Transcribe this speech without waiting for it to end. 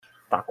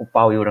Tá com o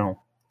pau, Yurão.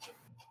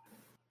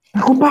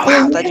 Tá com o pau,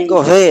 Tá de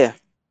Gouveia.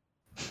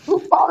 O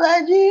pau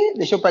é de...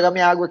 Deixa eu pegar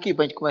minha água aqui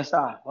pra gente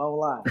começar. Vamos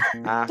lá.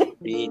 Ah,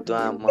 filho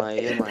da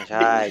mãe,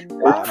 manjai.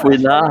 Eu fui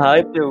na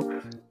hype,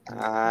 eu.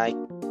 Ai,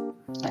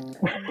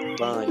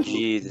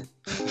 bandido.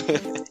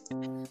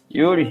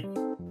 Yuri,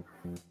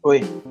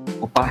 Oi.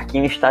 o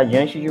parquinho está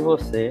diante de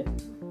você.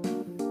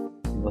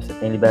 Você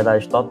tem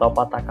liberdade total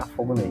pra atacar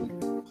fogo nele.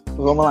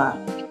 Vamos lá.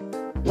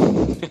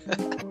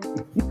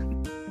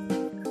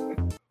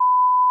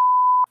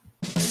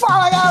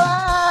 Fala,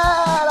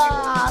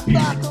 galera!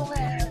 Tá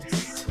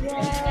começando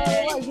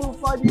mais um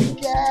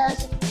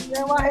podcast.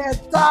 Meu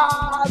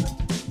arretado.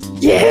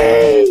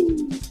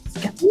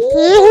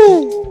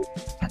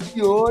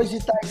 E hoje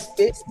tá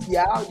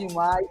especial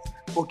demais,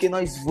 porque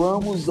nós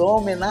vamos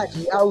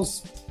homenagear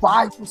os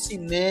pais do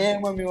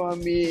cinema, meu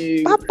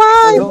amigo.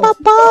 Papai!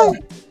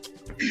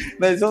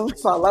 Nós vamos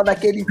falar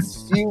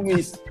daqueles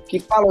filmes que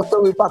falam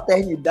sobre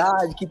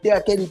paternidade, que tem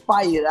aquele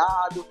pai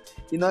irado.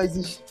 E nós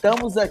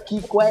estamos aqui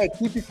com a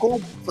equipe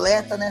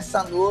completa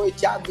nessa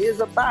noite. A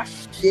mesa tá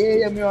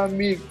cheia, meu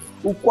amigo.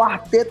 O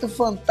Quarteto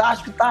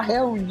Fantástico tá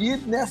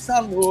reunido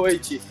nessa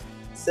noite.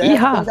 Certo?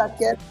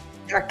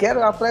 Já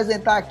quero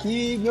apresentar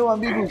aqui meu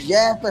amigo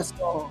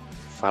Jefferson.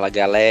 Fala,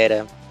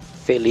 galera.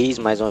 Feliz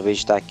mais uma vez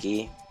de estar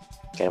aqui.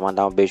 Quero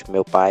mandar um beijo pro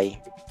meu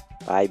pai.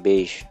 Pai,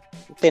 beijo.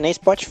 Não tem nem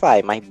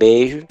Spotify, mas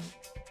beijo.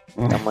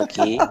 Tamo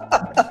aqui.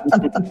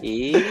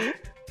 E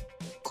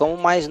como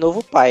mais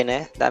novo pai,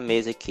 né? Da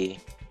mesa aqui.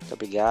 Muito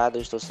obrigado.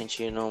 Estou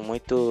sentindo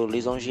muito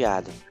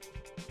lisonjeado.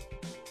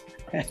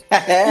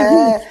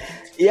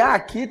 E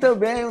aqui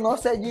também o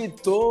nosso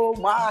editor,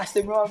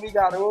 Master, meu amigo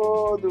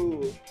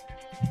Haroldo.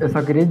 Eu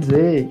só queria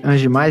dizer,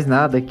 antes de mais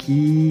nada,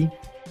 que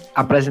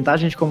apresentar a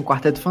gente como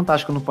Quarteto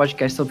Fantástico no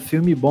podcast sobre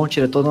filme bom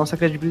tira toda a nossa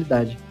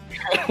credibilidade.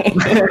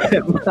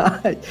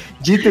 Mas,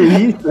 dito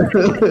isso...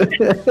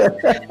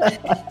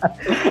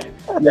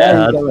 E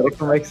aí, galera,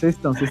 como é que vocês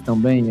estão? Vocês estão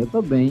bem? Eu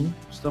tô bem.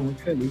 Estou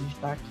muito feliz de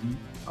estar aqui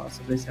falar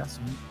sobre esse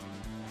assunto.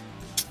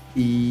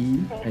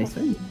 E é isso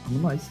aí,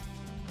 vamos nós.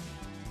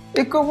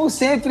 E como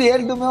sempre,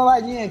 ele do meu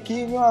ladinho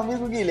aqui, meu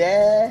amigo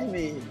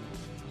Guilherme.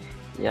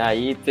 E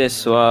aí,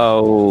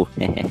 pessoal,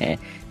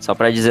 só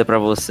pra dizer pra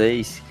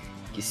vocês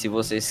que se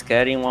vocês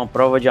querem uma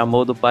prova de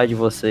amor do pai de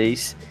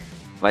vocês,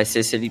 vai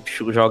ser se ele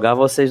jogar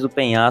vocês do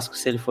penhasco,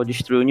 se ele for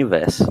destruir o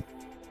universo.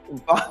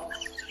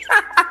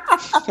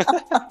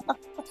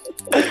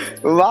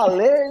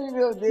 Valeu,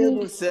 meu Deus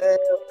do céu.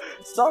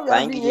 Sobe a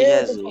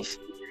vinheta. Jesus.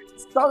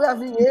 Sobe a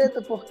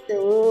vinheta, porque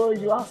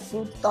hoje o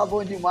assunto tá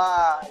bom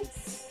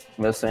demais.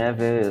 Meu sonho é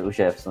ver o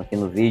Jefferson aqui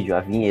no vídeo, a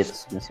vinheta,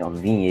 assim, ó,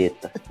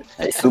 vinheta.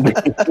 Aí subir.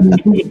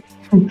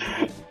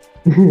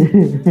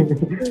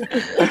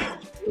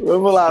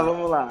 Vamos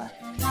lá.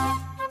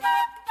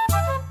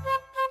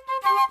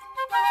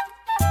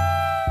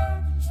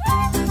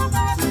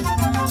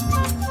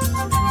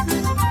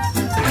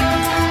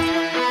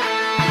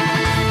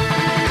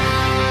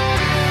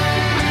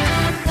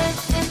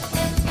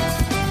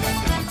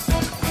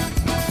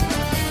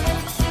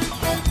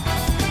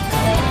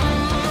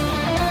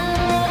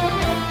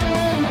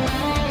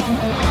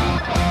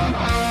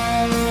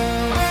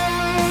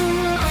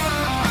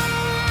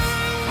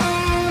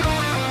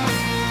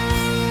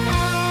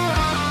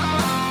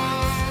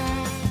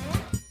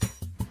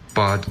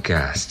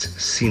 Podcast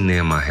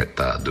Cinema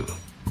Arretado.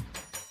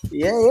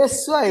 E é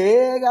isso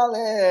aí,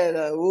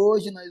 galera.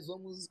 Hoje nós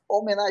vamos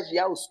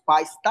homenagear os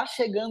pais. Tá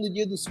chegando o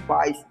Dia dos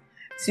Pais.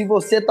 Se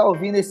você tá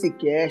ouvindo esse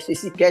cast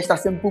está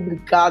sendo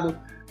publicado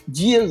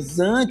dias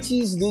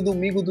antes do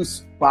Domingo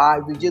dos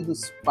Pais, do Dia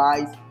dos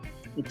Pais.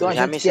 Então a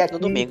já gente me quer sinto no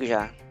aqui... domingo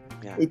já.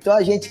 Então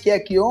a gente quer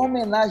aqui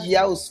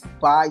homenagear os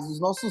pais, os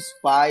nossos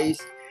pais,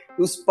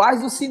 os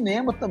pais do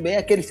cinema também,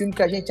 aquele filme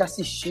que a gente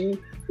assistiu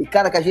e,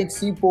 cara, que a gente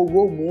se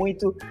empolgou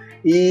muito.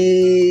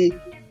 E,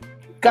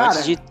 cara...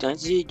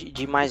 Antes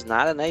de mais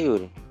nada, né,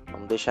 Yuri?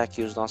 Vamos deixar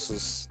aqui os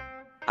nossos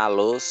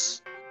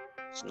alôs,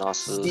 os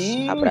nossos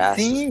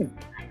abraços. Sim.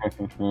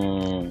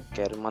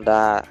 Quero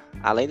mandar,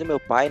 além do meu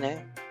pai,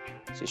 né?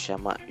 Se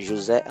chama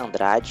José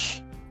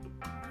Andrade.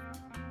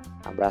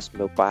 Abraço pro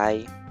meu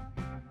pai.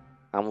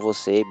 Amo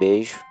você,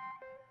 beijo.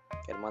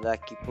 Quero mandar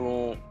aqui para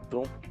um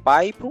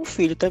pai e para um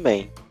filho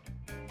também.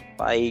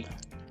 Pai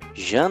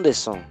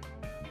Janderson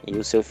e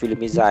o seu filho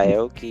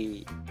Misael,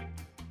 que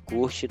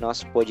curte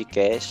nosso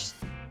podcast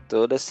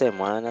toda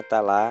semana,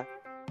 tá lá.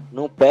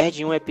 Não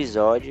perde um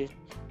episódio.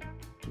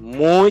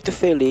 Muito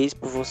feliz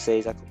por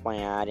vocês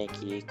acompanharem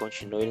aqui.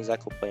 Continuem nos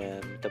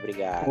acompanhando. Muito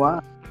obrigado.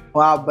 Um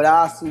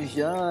abraço,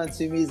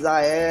 Janderson e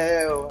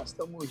Misael. Nós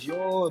estamos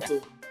juntos.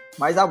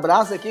 Mas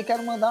abraço aqui,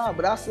 quero mandar um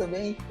abraço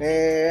também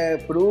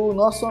pro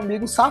nosso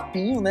amigo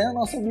Sapinho, né?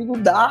 Nosso amigo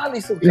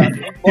Darlisson, cara.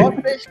 Não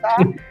pode deixar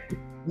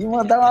de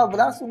mandar um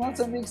abraço pro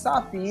nosso amigo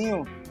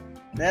Sapinho.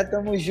 Né?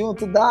 Tamo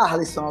junto,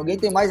 Darlisson. Alguém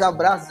tem mais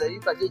abraços aí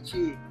pra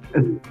gente...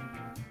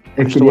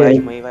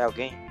 Aí vai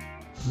alguém?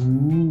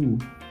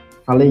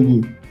 Fala aí,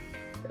 Gui.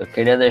 Eu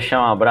queria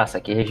deixar um abraço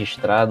aqui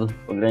registrado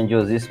pro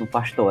grandiosíssimo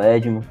Pastor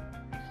Edmo,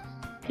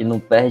 que não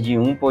perde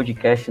um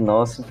podcast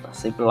nosso, tá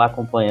sempre lá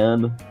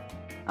acompanhando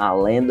a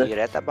lenda.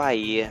 Direto da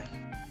Bahia.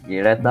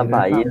 Direto da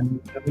Bahia.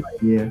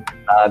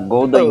 Da A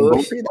Golden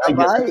da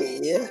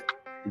Bahia.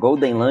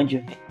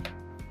 Goldenlândia.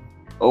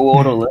 Ou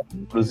Orolândia,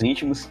 pros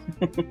íntimos.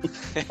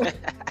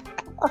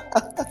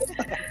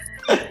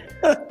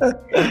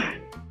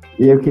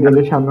 E eu queria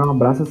deixar meu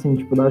abraço, assim,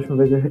 tipo, da última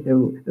vez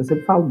eu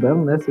sempre falo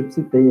dela, né? Sempre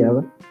citei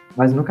ela,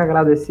 mas nunca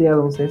agradeci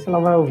ela, não sei se ela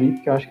vai ouvir,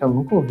 porque eu acho que ela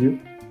nunca ouviu.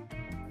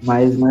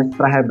 Mas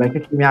pra Rebeca,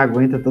 que me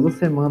aguenta toda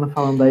semana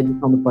falando da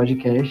edição do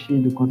podcast e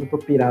do quanto eu tô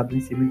pirado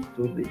em cima de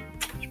tudo. E,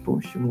 tipo, um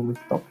estímulo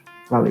muito top.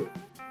 Valeu.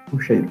 Um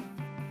cheiro.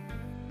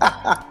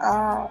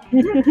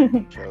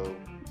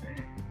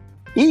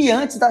 E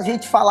antes da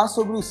gente falar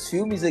sobre os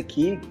filmes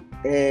aqui,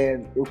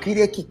 eu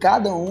queria que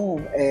cada um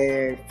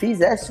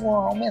fizesse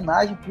uma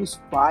homenagem pros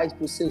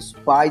seus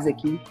pais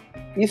aqui,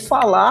 e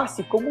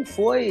falasse como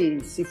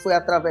foi, se foi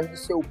através do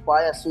seu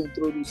pai a sua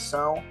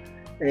introdução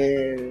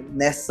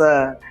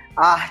nessa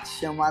arte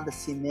chamada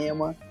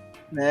cinema,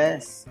 né?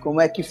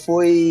 Como é que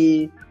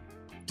foi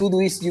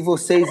tudo isso de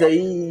vocês aí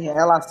em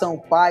relação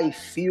pai,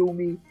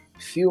 filme,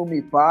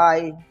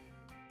 pai?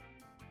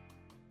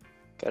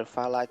 Quero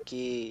falar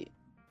que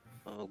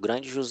o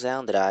grande José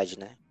Andrade,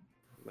 né?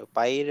 Meu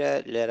pai,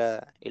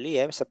 ele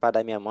é separado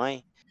da minha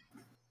mãe,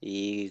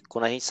 e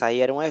quando a gente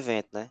saía era um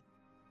evento, né?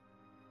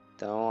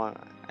 Então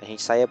a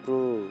gente saía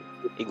pro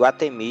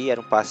Iguatemi,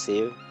 era um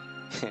passeio.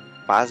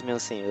 Paz,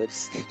 meus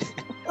senhores.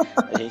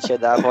 A gente ia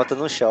dar a volta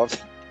no shopping.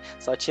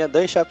 Só tinha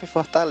 2 shopping em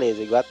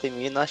Fortaleza,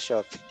 Iguatemi e na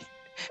shopping.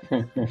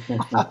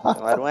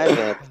 Então era um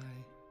evento.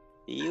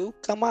 E o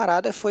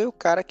camarada foi o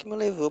cara que me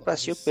levou pra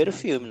assistir o primeiro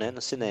filme, né,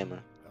 no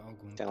cinema.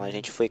 Então a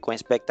gente foi com a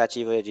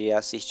expectativa de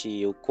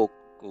assistir o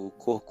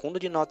Corcunda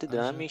de Notre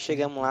Dame, e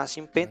chegamos lá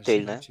assim, um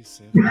pentelho, né?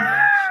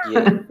 E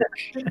aí,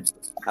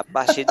 a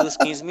partir dos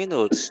 15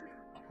 minutos.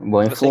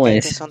 Boa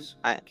influência.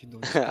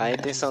 A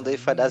intenção dele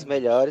foi das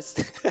melhores.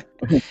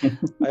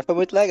 Mas foi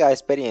muito legal a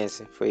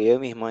experiência. Foi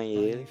eu, minha irmã e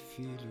ele.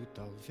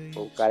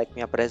 Foi o cara que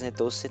me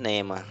apresentou o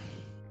cinema.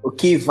 O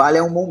que vale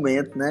é um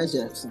momento, né,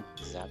 Jefferson?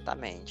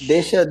 Exatamente.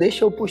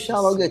 Deixa eu puxar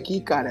logo aqui,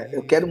 cara.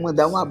 Eu quero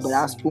mandar um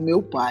abraço pro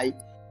meu pai,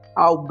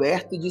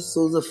 Alberto de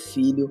Souza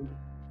Filho,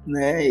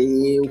 né?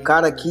 E o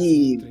cara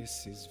que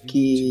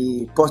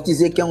posso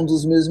dizer que é um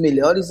dos meus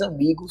melhores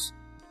amigos.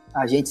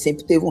 A gente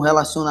sempre teve um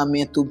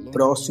relacionamento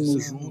próximo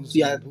junto,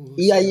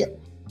 e aí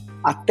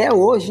até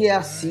hoje é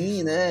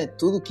assim, né?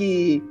 Tudo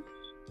que,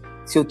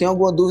 se eu tenho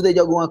alguma dúvida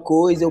de alguma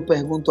coisa, eu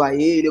pergunto a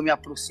ele, eu me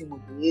aproximo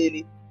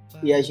dele,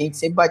 e a gente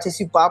sempre bate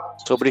esse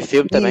papo. Sobre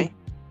filme também?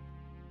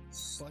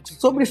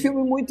 Sobre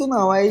filme muito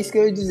não, é isso que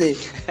eu ia dizer.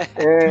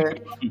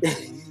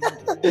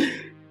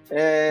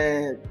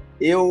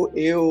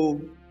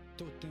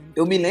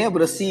 Eu me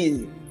lembro,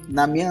 assim,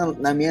 na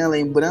minha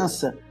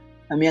lembrança,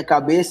 na minha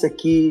cabeça,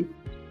 que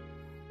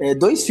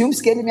 2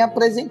 filmes que ele me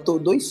apresentou,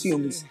 2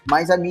 filmes,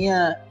 mas a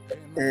minha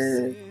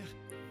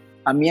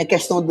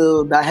questão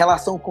da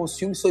relação com os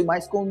filmes foi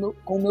mais com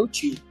o meu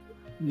tio.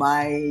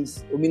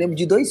 Mas eu me lembro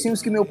de 2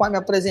 filmes que meu pai me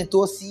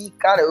apresentou, assim,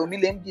 cara, eu me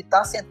lembro de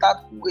estar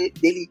sentado com ele,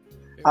 dele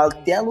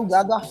ter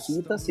alugado a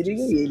fita, se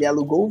liga aí, ele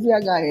alugou o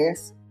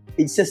VHS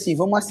e disse assim,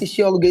 vamos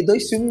assistir, eu aluguei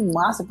 2 filmes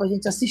massa pra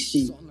gente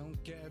assistir.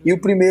 E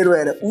o primeiro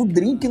era O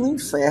Drink no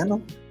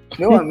Inferno,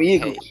 meu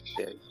amigo.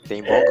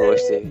 Tem bom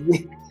gosto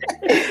aí.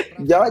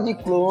 George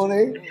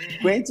Clooney,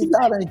 Quentin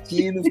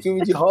Tarantino,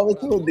 filme de Robert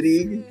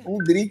Rodrigues, Um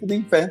Drink no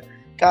Inferno.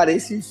 Cara,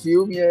 esse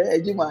filme é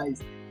demais.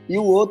 E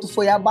o outro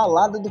foi A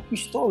Balada do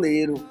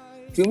Pistoleiro,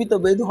 filme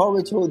também do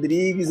Robert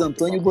Rodrigues,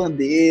 Antônio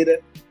Bandeira,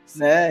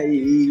 né?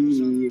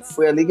 E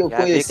foi ali que eu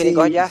conheci. Que ele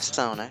gosta de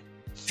ação, né?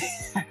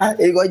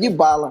 Ele gosta de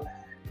bala,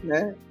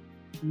 né?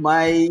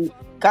 Mas,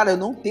 cara, eu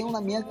não tenho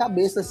na minha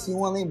cabeça assim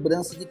uma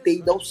lembrança de ter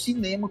ido ao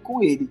cinema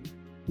com ele,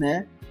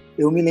 né?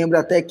 Eu me lembro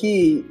até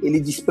que ele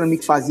disse pra mim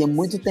que fazia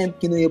muito tempo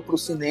que não ia pro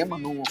cinema,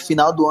 no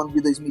final do ano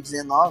de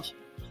 2019,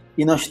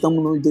 e nós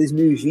estamos no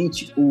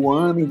 2020, o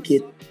ano em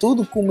que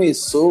tudo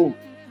começou,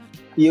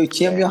 e eu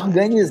tinha me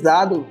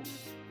organizado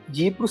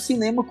de ir pro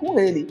cinema com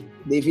ele.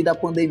 Devido à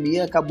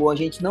pandemia, acabou a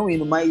gente não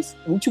indo, mas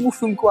o último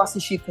filme que eu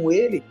assisti com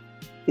ele,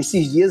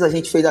 esses dias a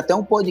gente fez até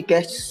um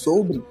podcast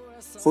sobre,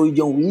 foi o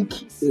John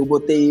Wick. Eu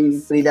botei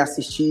pra ele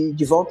assistir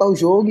De Volta ao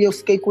Jogo e eu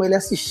fiquei com ele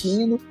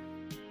assistindo.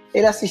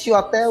 Ele assistiu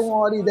até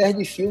 1h10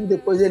 de filme,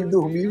 depois ele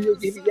dormiu e eu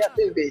desliguei a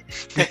TV.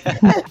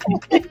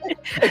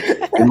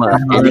 Mano,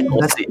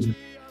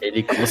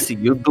 ele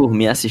conseguiu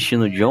dormir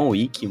assistindo John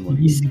Wick, mano.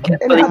 Isso que é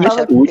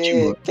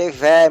último. Que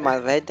velho,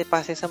 mas velho não tem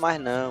paciência mais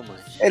não, mano.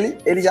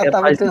 Ele já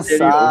tava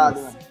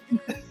cansado, mano.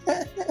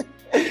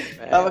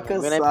 Tava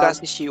cansado. Eu lembro que eu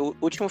assisti, o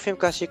último filme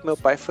que eu assisti com meu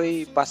pai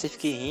foi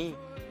Pacific Rim.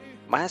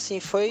 Mas assim,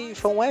 foi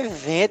um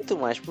evento,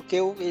 mas porque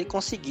ele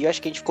conseguiu, acho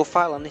que a gente ficou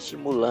falando,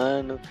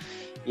 estimulando.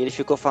 E ele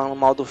ficou falando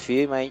mal do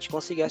filme, mas a gente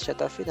conseguiu assistir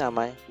até o final,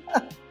 mas...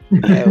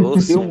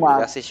 eu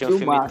assisti o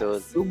filme todo.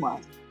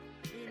 Filmado.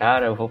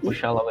 Cara, eu vou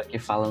puxar logo aqui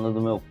falando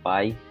do meu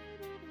pai.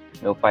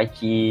 Meu pai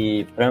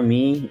que, pra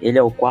mim, ele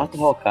é o 4º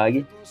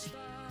Hokage.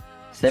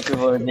 Sempre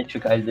vou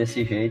identificar ele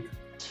desse jeito.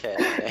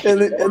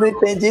 Eu não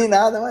entendi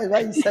nada, mas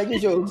vai, segue o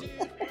jogo.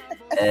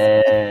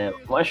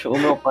 Macho, o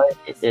meu pai,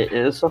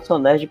 eu só sou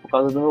nerd por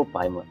causa do meu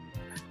pai, mano.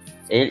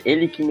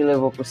 Ele que me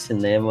levou pro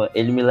cinema,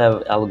 ele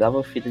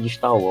alugava fita de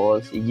Star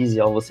Wars e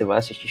dizia, você vai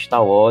assistir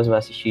Star Wars, vai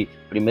assistir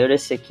primeiro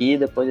esse aqui,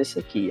 depois esse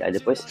aqui. Aí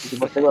depois, se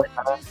você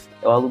gostar,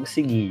 eu alugo o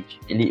seguinte.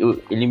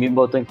 Ele me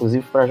botou,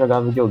 inclusive, pra jogar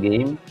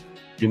videogame.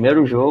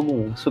 Primeiro jogo,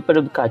 um super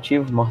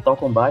educativo, Mortal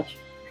Kombat.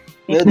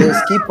 Meu Deus,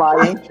 que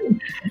pai, hein?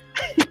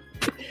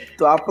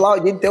 Tô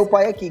aplaudindo teu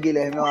pai aqui,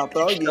 Guilherme, eu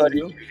aplaudindo,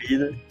 viu?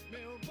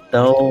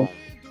 Então,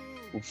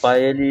 o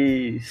pai,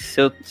 se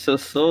eu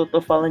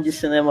tô falando de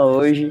cinema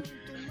hoje,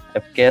 é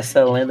porque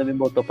essa lenda me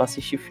botou pra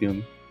assistir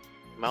filme.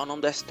 Mas o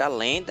nome dessa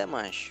lenda,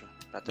 mancho?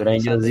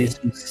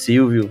 Grandiosíssimo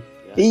Silvio.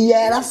 E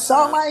era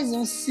só mais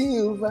um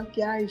Silva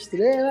que a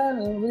estrela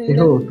não brilha.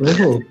 Errou.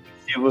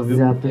 Silva, viu?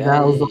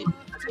 Já usou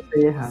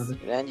errado.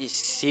 Grande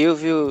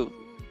Silvio,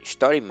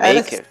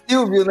 Storymaker. Era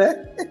Silvio,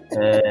 né?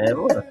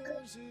 Mano.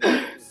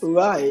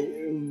 Vai.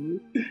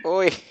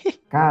 Oi.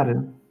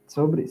 Cara,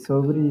 sobre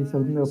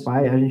meu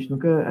pai, a gente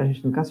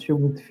nunca assistiu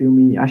muito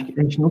filme. Acho que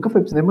a gente nunca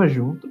foi pro cinema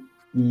junto.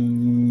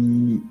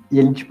 E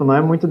ele, tipo, não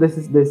é muito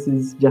desses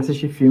de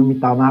assistir filme e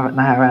tal.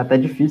 Na real, é até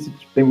difícil.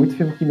 Tipo, tem muito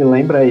filme que me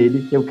lembra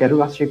ele, que eu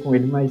quero assistir com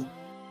ele,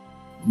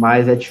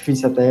 mas é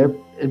difícil até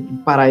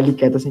parar ele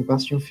quieto, assim, pra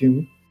assistir um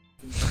filme.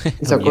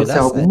 Isso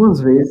aconteceu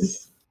algumas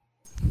vezes.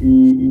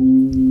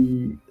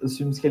 E os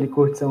filmes que ele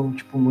curte são,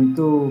 tipo,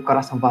 muito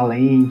Coração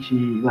Valente,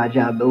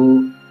 Gladiador.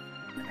 Muito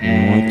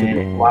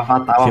bom. O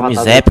Avatar.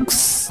 Filmes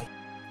épicos.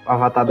 O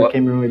Avatar do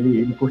Cameron,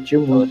 ele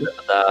curtiu muito.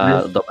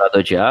 O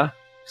Dobrador de Ar?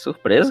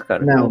 Surpresa,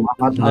 cara. Não, o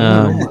Avatar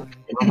não, mano.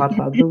 O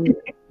Avatar do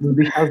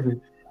Bicho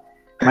Azul.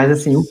 Mas,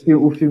 assim,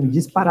 o filme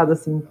disparado,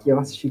 assim, que eu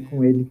assisti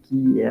com ele,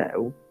 que é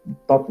o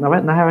top.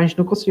 Na real, a gente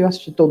não conseguiu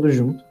assistir todo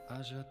junto.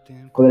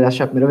 Quando ele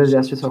assistiu a primeira vez, ele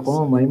assistiu só com a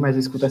mamãe, mas eu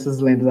escuto essas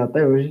lendas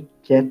até hoje,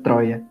 que é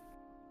Troia.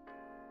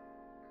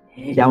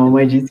 E a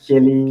mamãe disse que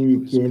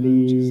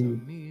ele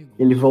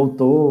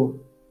voltou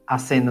a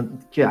cena,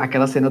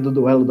 aquela cena do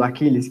duelo do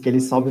Aquiles, que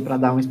ele sobe pra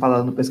dar uma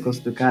espadada no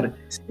pescoço do cara.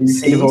 Ele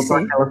disse que ele voltou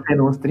aquela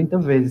cena umas 30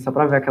 vezes, só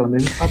pra ver aquela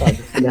mesma espadada.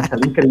 Ele acha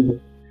ela incrível.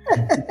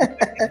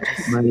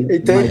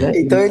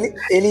 Então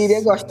ele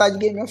iria gostar de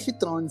Game of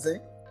Thrones, hein?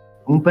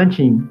 Um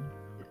tantinho.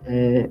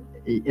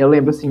 Eu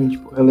lembro assim,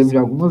 tipo, de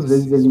algumas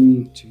vezes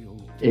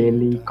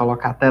ele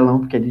colocar telão,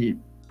 porque ele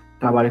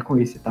trabalha com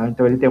isso e tal.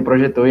 Então ele tem um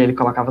projetor e ele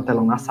colocava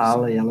telão na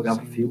sala e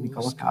alugava filme e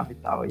colocava e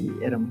tal. E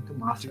era muito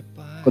massa.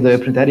 Quando eu ia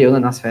pro interior, né,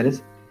 nas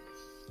férias.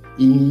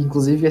 E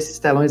inclusive esses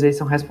telões aí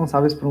são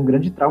responsáveis por um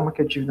grande trauma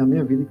que eu tive na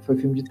minha vida, que foi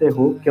filme de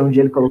terror, porque um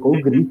dia ele colocou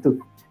o grito.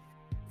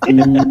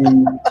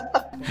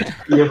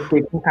 E eu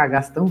fiquei com um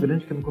cagaço tão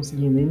grande que eu não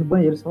consegui nem ir no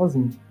banheiro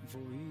sozinho.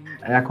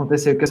 Aí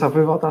aconteceu que eu só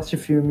fui voltar a assistir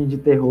filme de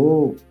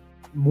terror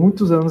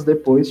muitos anos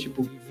depois,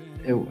 tipo,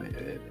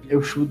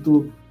 eu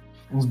chuto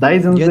uns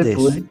 10 anos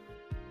depois,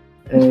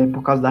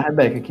 por causa da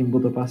Rebeca, que me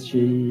botou pra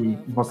assistir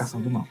Invocação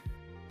do Mal.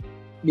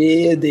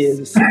 Meu Deus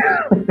do céu.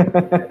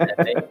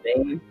 É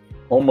bem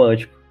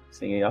romântico,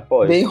 sim,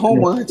 apoio. Bem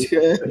romântico,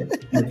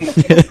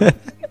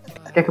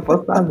 Quer que eu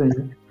possa estar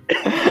vendo?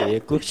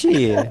 Eu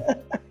curti.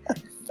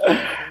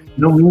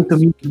 Não, minto,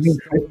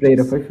 foi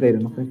freira,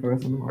 não foi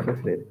Invocação do Mal, foi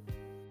freira.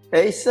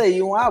 É isso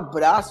aí, um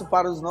abraço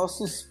para os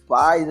nossos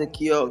pais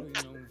aqui, ó.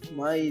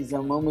 Nós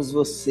amamos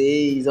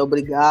vocês,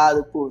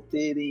 obrigado por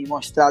terem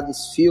mostrado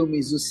os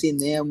filmes, o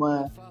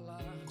cinema,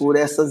 por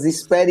essas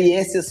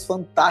experiências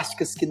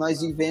fantásticas que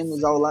nós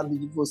vivemos ao lado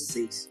de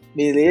vocês,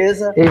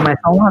 beleza? Ei, mas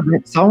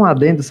só um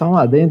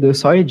adendo, eu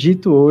só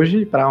edito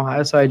hoje, pra honrar,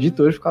 eu só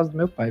edito hoje por causa do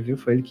meu pai, viu?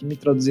 Foi ele que me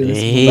introduziu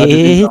nesse mundo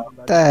audiovisual.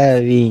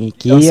 Eita, Vini,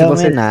 que então,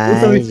 se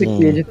homenagem. Você isso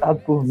aqui editado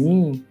por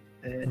mim,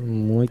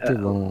 muito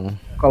bom.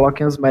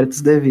 Coloquem os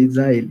méritos devidos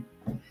a ele.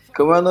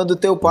 Como é o nome do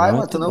teu pai, Muito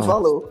mano? Tu não bom.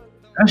 falou.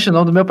 Acho o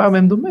nome do meu pai é o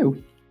mesmo do meu.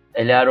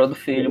 Ele é Haroldo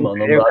Filho,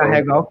 mano. Eu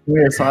carrego o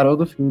filho, eu sou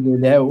Haroldo Filho,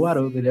 ele é o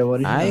Haroldo, ele é o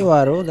original. Ai, o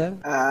Haroldo, né?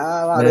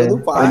 Ah, o Haroldo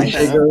do pai, né?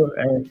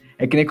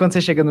 É que nem quando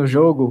você chega no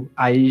jogo,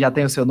 aí já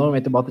tem o seu nome,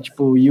 aí tu bota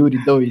tipo Yuri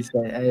 2.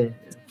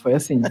 Foi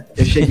assim.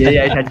 Eu cheguei,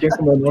 aí já tinha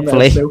com o meu nome, era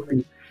o seu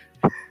filho.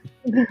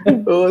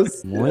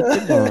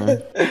 Muito bom.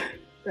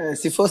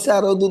 Se fosse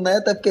Haroldo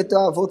Neto, é porque teu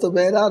avô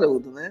também era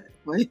Haroldo, né?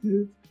 Mas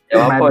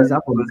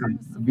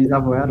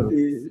bisavô é Haroldo.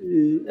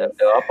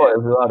 Eu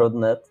apoio, viu? Haroldo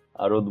Neto,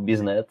 Haroldo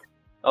Bisneto.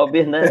 Ó, o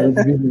Bisneto.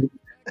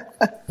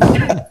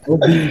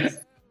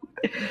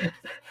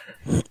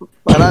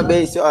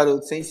 Parabéns, senhor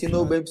Haroldo. Você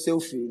ensinou bem pro seu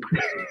filho.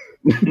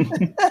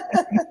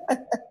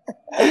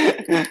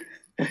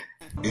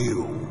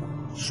 Eu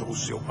sou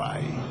seu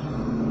pai.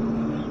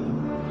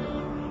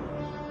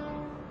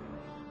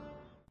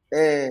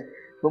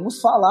 Vamos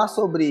falar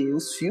sobre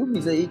os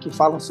filmes aí que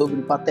falam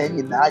sobre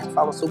paternidade,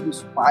 falam sobre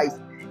os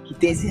pais, que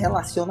tem esse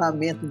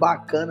relacionamento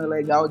bacana,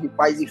 legal de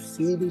pais e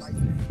filhos.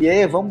 E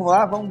aí, vamos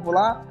lá.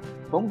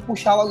 Vamos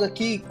puxar logo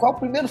aqui. Qual o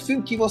primeiro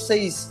filme que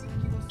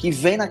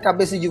vem na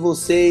cabeça de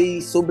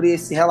vocês sobre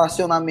esse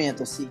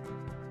relacionamento, assim?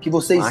 Que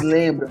vocês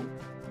lembram?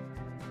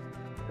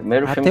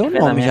 Primeiro filme tem que o vem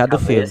na nome minha já do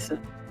cabeça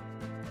filme.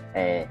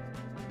 é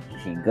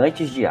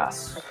Gigantes de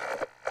Aço.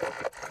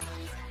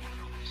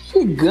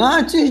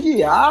 Gigantes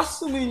de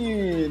Aço,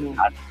 menino!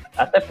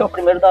 Até porque é o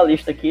primeiro da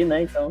lista aqui,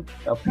 né? Então,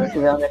 é o primeiro que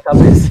veio na minha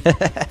cabeça.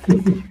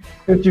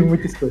 Eu tive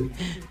muita escolha.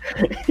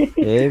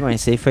 Ei,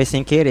 mas isso aí foi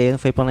sem querer, não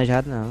foi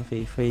planejado, não.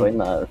 Foi... Foi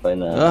nada.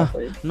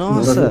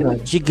 Nossa,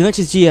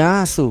 Gigantes de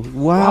Aço!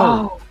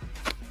 Uau!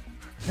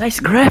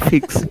 Nice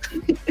graphics!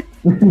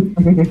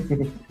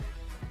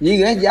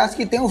 Gigante de Aço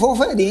que tem o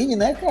Wolverine,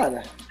 né,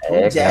 cara?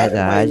 É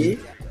verdade.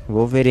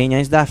 Wolverine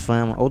antes da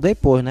fama. Ou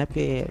depois, né?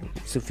 Porque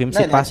se o filme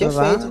se passa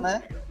lá... feito,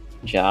 né?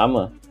 Já,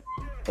 mano.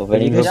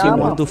 Wolverine Já, o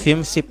mano. ano do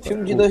filme se...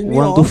 Filme de O 2011.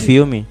 ano do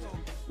filme.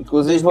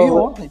 Inclusive,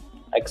 2011.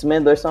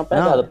 X-Men 2 são uma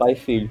pegada, pai e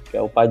filho, que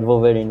é o pai do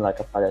Wolverine lá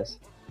que aparece.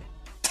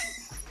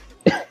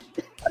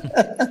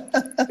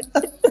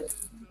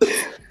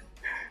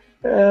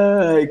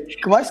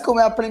 Mas como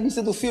é a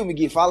premissa do filme,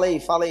 Gui? Fala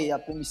aí a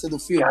premissa do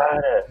filme.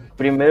 Cara,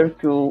 primeiro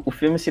que o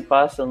filme se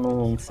passa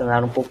num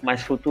cenário um pouco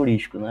mais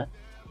futurístico, né?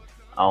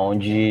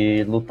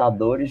 Onde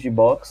lutadores de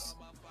boxe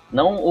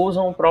não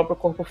usam o próprio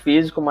corpo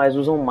físico, mas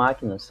usam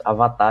máquinas,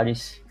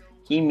 avatares,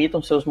 que imitam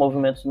seus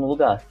movimentos no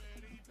lugar.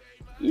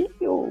 E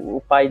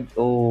o pai,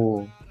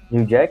 o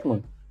Hugh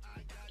Jackman,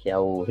 que é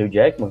o Hugh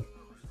Jackman,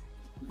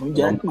 o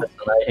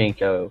personagem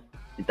que é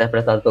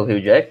interpretado pelo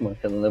Hugh Jackman,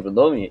 que eu não lembro o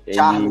nome,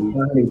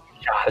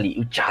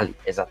 Charlie,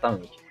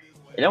 exatamente.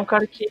 Ele é um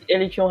cara que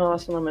ele tinha um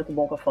relacionamento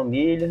bom com a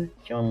família,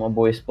 tinha uma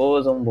boa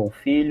esposa, um bom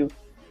filho,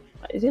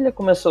 mas ele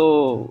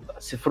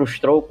se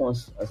frustrou com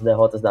as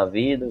derrotas da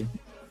vida,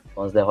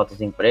 com as derrotas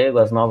do emprego,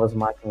 as novas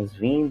máquinas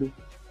vindo,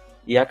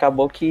 e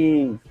acabou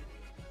que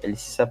ele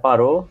se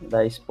separou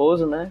da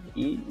esposa, né,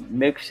 e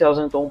meio que se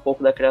ausentou um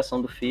pouco da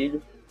criação do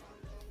filho,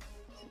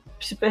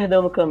 se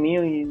perdeu no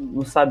caminho e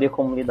não sabia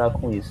como lidar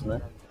com isso,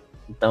 né.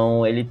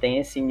 Então ele tem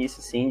esse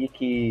início, sim, de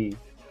que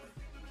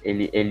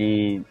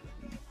ele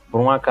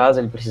por um acaso,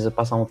 ele precisa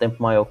passar um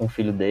tempo maior com o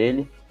filho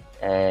dele.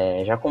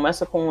 Já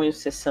começa com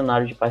esse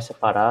cenário de pais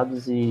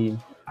separados e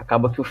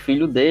acaba que o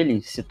filho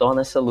dele se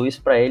torna essa luz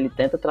para ele,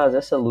 tenta trazer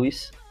essa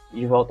luz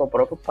de volta ao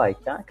próprio pai.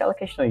 Tem aquela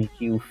questão de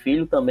que o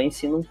filho também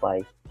ensina um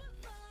pai.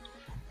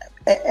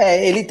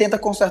 Ele tenta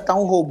consertar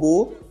um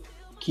robô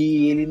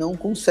que ele não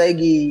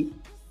consegue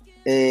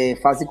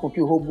fazer com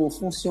que o robô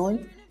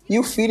funcione. E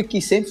o filho,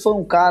 que sempre foi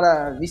um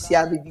cara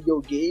viciado em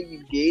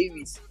videogame,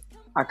 games,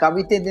 acaba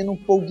entendendo um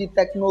pouco de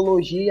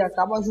tecnologia e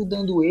acaba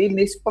ajudando ele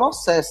nesse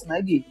processo, né,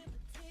 Gui?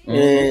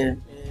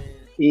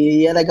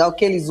 E é legal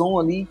que eles vão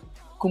ali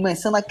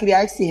começando a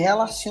criar esse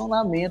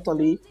relacionamento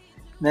ali,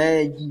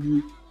 né,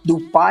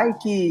 do pai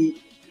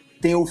que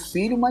tem o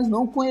filho, mas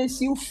não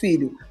conhecia o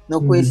filho,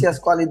 não conhecia as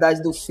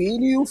qualidades do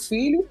filho, e o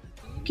filho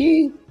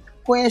que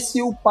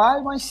conhecia o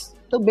pai, mas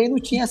também não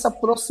tinha essa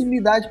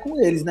proximidade com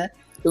eles, né?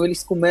 Então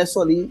eles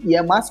começam ali, e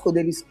é massa quando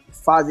eles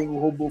fazem o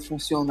robô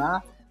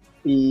funcionar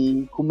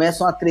e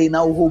começam a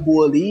treinar o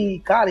robô ali,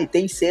 cara, e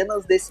tem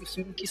cenas desse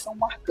filme que são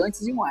marcantes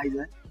demais,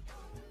 né?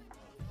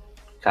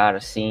 Cara,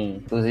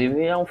 sim.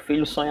 Inclusive é um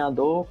filho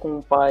sonhador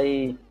com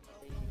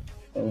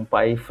um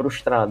pai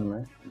frustrado,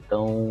 né?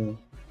 Então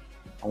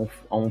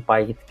é um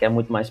pai que quer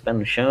muito mais pé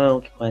no chão,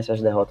 que conhece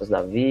as derrotas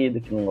da vida,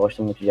 que não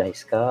gosta muito de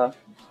arriscar.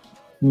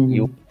 E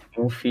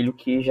um filho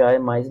que já é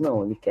mais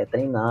não, ele quer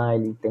treinar,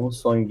 ele tem um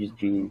sonho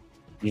de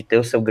ter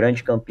o seu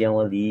grande campeão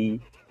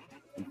ali.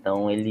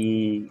 Então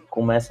ele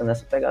começa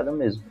nessa pegada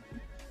mesmo.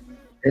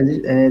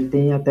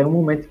 Tem até um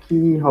momento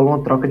que rola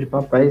uma troca de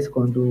papéis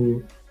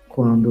quando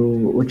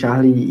o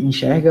Charlie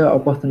enxerga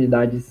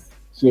oportunidades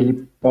que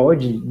ele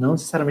pode, não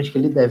necessariamente que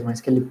ele deve, mas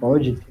que ele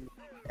pode,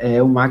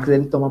 o Max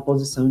ele toma a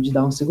posição de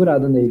dar uma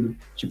segurada nele,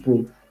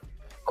 tipo,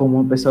 como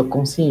uma pessoa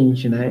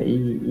consciente, né?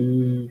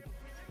 E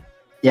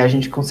a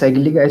gente consegue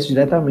ligar isso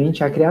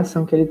diretamente à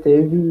criação que ele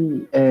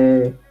teve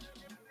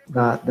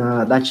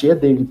da tia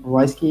dele, por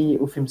mais que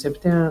o filme sempre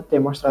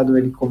tenha mostrado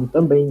ele como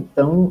também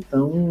tão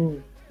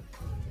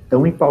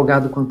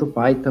empolgado quanto o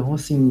pai, tão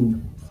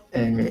assim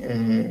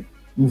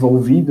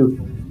envolvido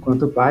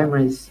quanto o pai,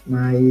 mas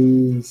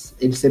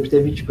ele sempre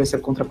teve tipo essa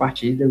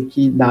contrapartida, o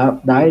que dá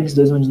a eles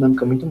dois uma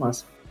dinâmica muito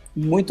massa.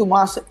 Muito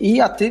massa.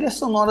 E a trilha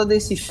sonora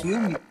desse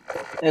filme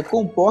é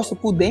composta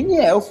por Danny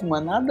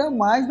Elfman, nada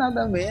mais,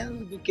 nada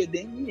menos do que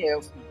Danny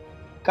Elfman.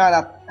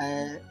 Cara,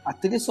 a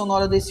trilha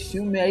sonora desse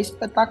filme é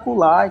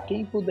espetacular.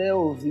 Quem puder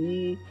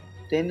ouvir,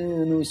 tem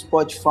no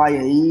Spotify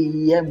aí,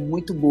 e é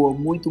muito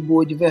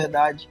boa de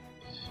verdade.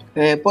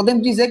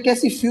 Podemos dizer que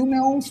esse filme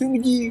é um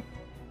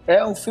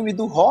filme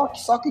do rock,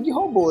 só que de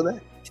robô,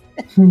 né?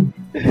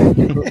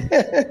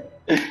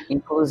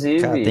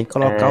 Inclusive... Cara, tem que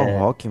colocar o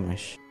rock,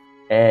 mas...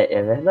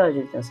 É verdade,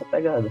 ele tem essa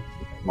pegada.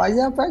 Mas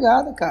é a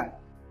pegada, cara.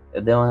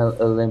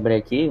 Eu lembrei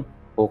aqui,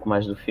 um pouco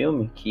mais do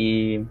filme,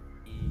 que...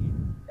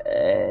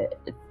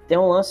 tem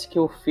um lance que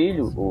o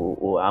filho,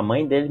 a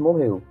mãe dele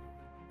morreu.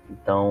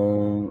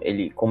 Então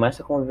ele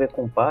começa a conviver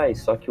com o pai,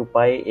 só que o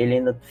pai ele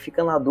ainda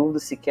fica na dúvida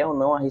se quer ou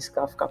não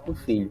arriscar ficar com o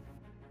filho.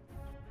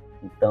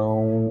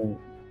 Então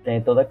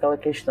tem toda aquela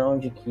questão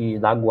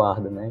da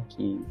guarda, né?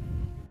 Que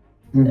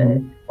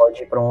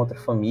pode ir para outra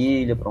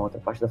família, para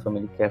outra parte da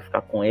família que quer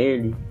ficar com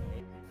ele.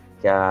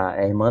 que é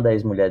a irmã da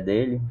ex-mulher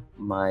dele,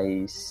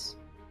 mas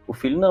o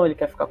filho não, ele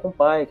quer ficar com o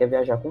pai, quer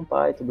viajar com o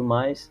pai e tudo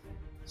mais.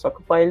 Só que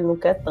o pai ele não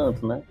quer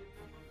tanto, né?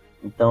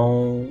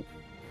 Então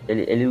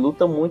ele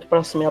luta muito para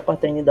assumir a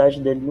paternidade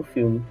dele no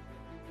filme,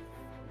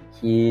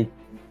 que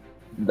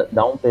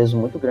dá um peso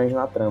muito grande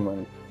na trama,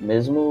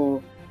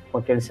 mesmo com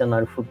aquele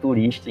cenário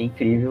futurista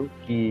incrível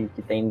que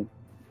tem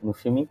no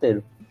filme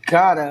inteiro.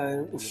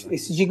 Cara,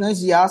 esse Gigantes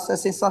de Aço é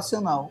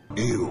sensacional.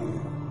 Eu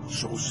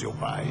sou seu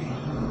pai.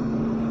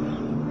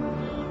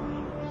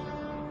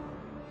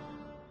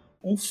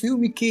 Um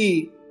filme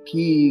que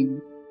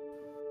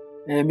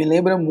me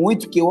lembra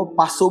muito, que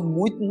passou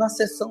muito na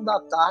sessão da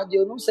tarde.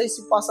 Eu não sei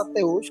se passa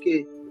até hoje,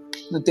 porque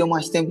não tenho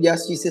mais tempo de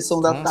assistir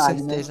sessão da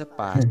tarde, né? Com certeza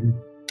passa.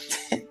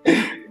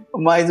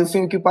 Mas o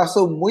filme que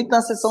passou muito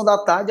na sessão da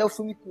tarde é o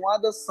filme com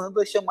Adam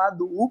Sandler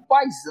chamado O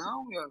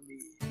Paizão, meu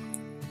amigo.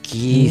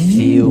 Que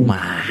filme!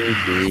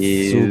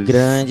 O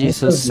grande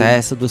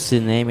sucesso do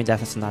cinema e da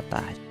sessão da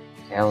tarde.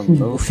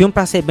 O filme,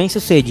 pra ser bem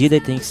sucedido,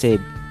 ele tem que ser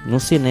no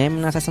cinema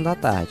e na sessão da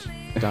tarde.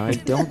 Então ele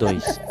tem os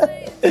dois.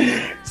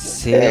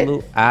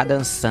 Selo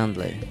Adam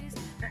Sandler.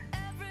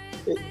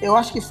 Eu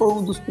acho que foi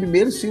um dos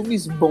primeiros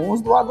filmes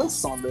bons do Adam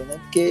Sandler, né?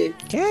 Porque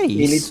que é isso,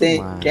 ele tem,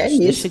 mano? Que é isso,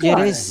 deixa de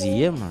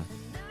heresia, mano.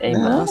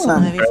 Não,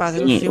 mano, vem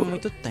fazendo filme há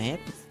muito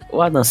tempo.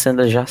 O Adam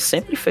Sandler já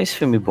sempre fez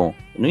filme bom.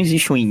 Não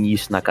existe um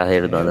início na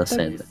carreira do Adam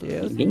Sandler.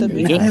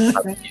 Ninguém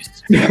sabe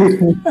disso.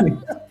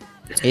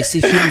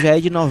 Esse filme já é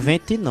de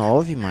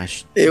 99,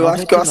 macho. Eu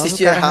acho que eu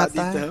assisti errado,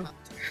 então.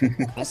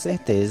 Com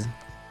certeza.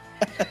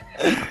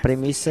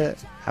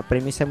 A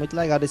premissa é muito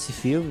legal desse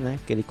filme, né?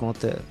 Que ele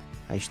conta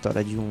a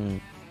história de um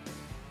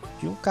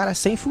cara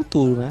sem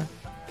futuro, né?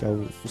 Que é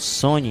o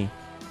Sony.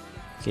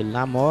 Que ele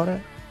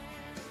namora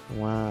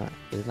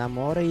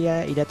e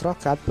ele é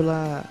trocado por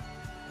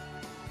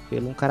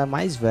um cara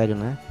mais velho,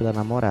 né? Pela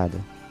namorada.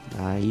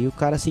 Aí o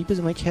cara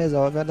simplesmente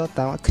resolve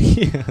adotar uma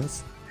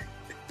criança.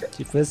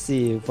 Tipo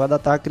assim, eu vou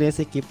adotar uma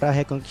criança aqui pra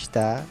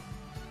reconquistar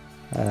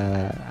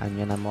a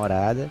minha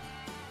namorada.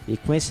 E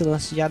com esse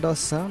lance de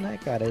adoção, né,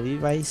 cara, ele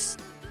vai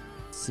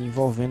se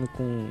envolvendo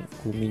com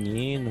o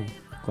menino,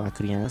 com a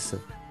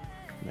criança,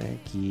 né?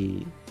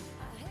 Que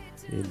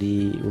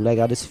o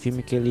legal desse filme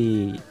é que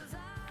ele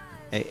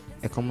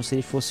é como se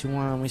ele fosse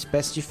uma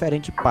espécie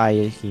diferente de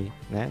pai aqui,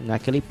 né? Não é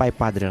aquele pai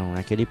padrão, não é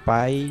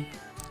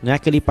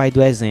aquele pai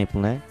do exemplo,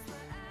 né?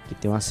 Que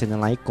tem uma cena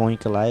lá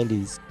icônica lá,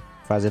 eles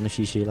fazendo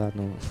xixi lá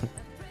no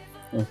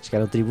acho que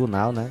era no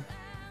tribunal, né?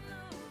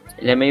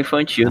 Ele é meio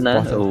infantil, né?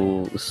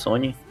 O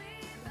Sony.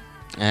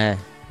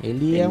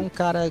 Ele é um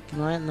cara que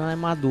não é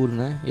maduro,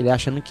 né? Ele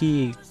achando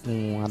que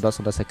com a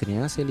adoção dessa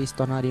criança ele se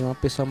tornaria uma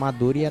pessoa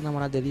madura e a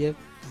namorada dele ia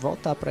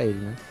voltar pra ele,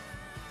 né?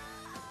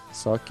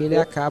 Só que ele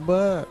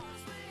acaba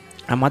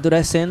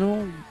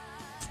amadurecendo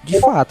de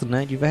fato,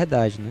 né? De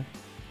verdade, né?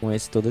 Com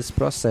todo esse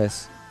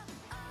processo.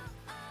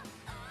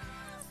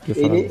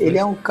 Ele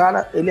é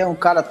um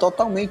cara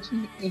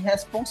totalmente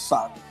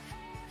irresponsável.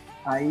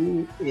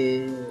 Aí,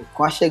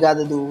 com a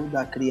chegada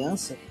da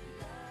criança,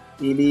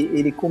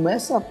 ele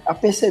começa a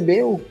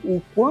perceber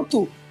o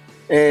quanto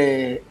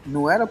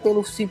não era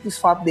pelo simples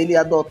fato dele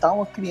adotar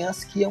uma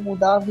criança que ia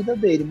mudar a vida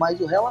dele, mas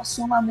o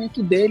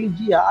relacionamento dele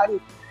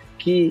diário,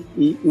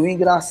 e o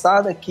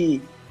engraçado é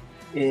que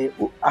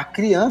a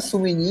criança, o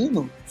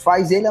menino,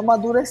 faz ele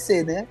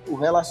amadurecer, né? O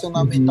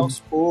relacionamento aos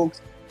poucos,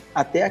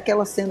 até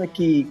aquela cena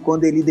que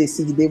quando ele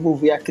decide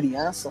devolver a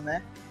criança,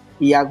 né?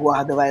 E a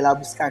guarda vai lá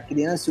buscar a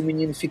criança e o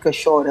menino fica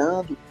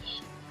chorando,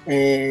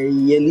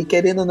 e ele,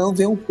 querendo ou não,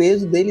 vê um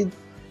peso dele,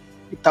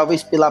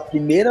 talvez pela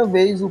primeira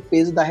vez, o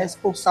peso da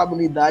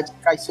responsabilidade que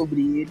cai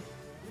sobre ele,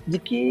 de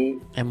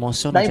que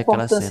emocionante, da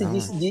importância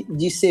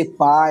de ser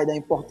pai, da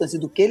importância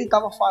do que ele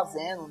estava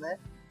fazendo, né?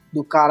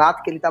 Do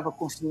caráter que ele estava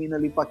construindo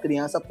ali para a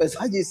criança,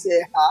 apesar de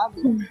ser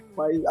errado,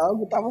 mas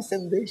algo estava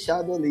sendo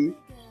deixado ali.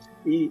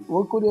 E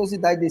uma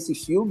curiosidade desse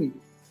filme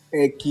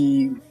é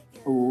que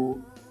o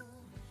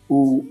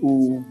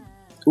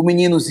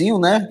meninozinho,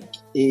 né?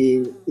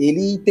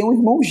 Ele tem um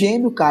irmão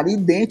gêmeo, cara,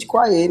 idêntico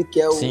a ele,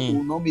 que é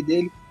o nome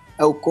dele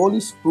é o Cole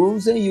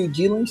Sprouse e o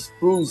Dylan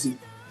Sprouse.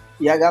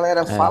 E a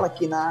galera fala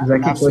que na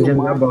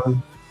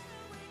filmagem...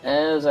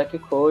 o Zack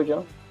Code,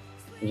 ó.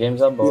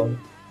 James Aborn.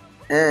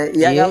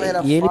 E a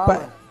galera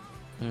fala...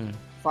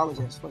 Fala,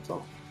 gente, pode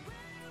falar.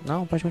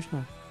 Não, pode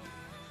continuar.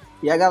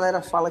 E a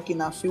galera fala que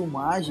na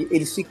filmagem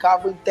eles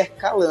ficavam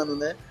intercalando,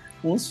 né?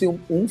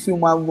 Um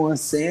filmava uma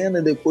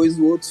cena, depois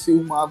o outro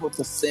filmava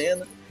outra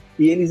cena.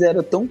 E eles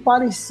eram tão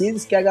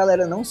parecidos que a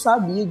galera não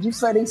sabia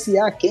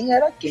diferenciar quem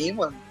era quem,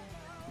 mano.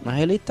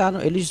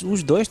 Mas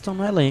os dois estão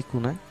no elenco,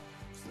 né?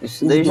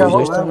 Isso daí já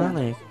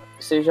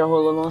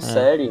rolou numa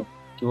série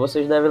que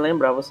vocês devem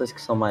lembrar, vocês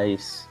que são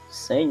mais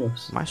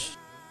sêniors. Mas...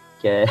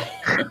 Que é...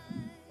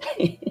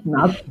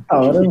 Nada, da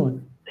hora,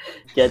 mano.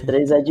 Que é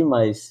 3 é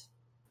demais.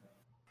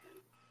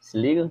 Se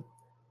liga?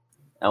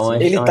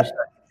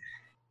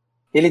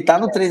 Ele tá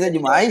no 3 é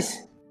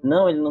demais?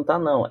 Não, ele não tá,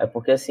 não. É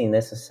porque, assim,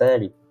 nessa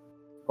série,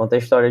 conta a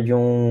história de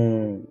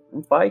um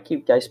pai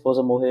que a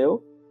esposa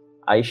morreu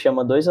Aí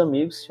chama 2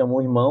 amigos, chama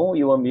o irmão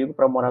e o amigo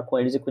pra morar com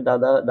eles e cuidar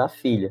da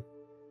filha.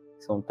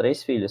 São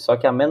 3 filhas. Só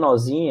que a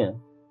menorzinha,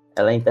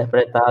 ela é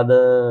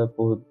interpretada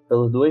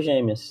pelas 2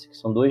 gêmeas, que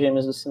são 2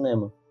 gêmeas do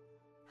cinema.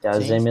 Que é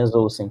as gêmeas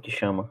Olsen, que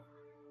chama.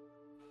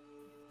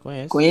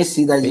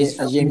 Conhecida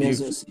as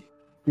gêmeas Olsen.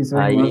 Que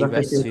são irmãs da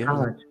Feiticeira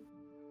Escarlate.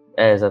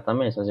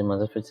 Exatamente, são as irmãs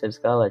da Feiticeira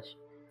Escarlate.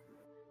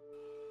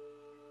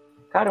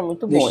 Cara,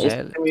 muito bom.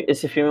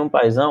 Esse filme é um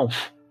paizão.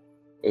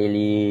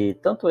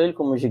 Tanto ele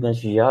como o Gigante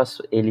de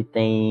Aço,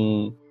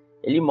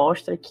 ele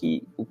mostra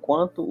que o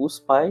quanto os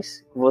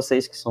pais,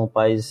 vocês que são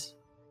pais,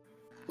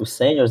 os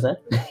sêniors, né?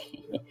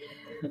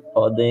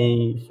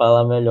 podem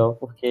falar melhor,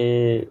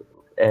 porque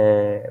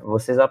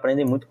vocês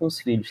aprendem muito com os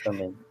filhos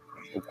também.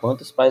 O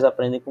quanto os pais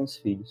aprendem com os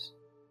filhos.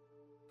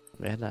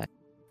 Verdade.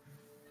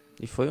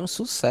 E foi um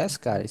sucesso,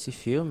 cara, esse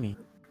filme.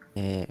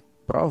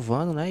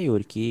 Provando, né,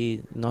 Yuri,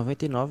 que em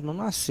 99 não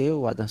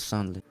nasceu o Adam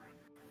Sandler.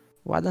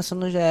 O Adam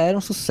Sandler já era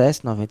um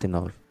sucesso em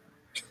 99.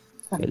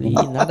 Ele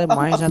nada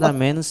mais, nada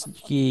menos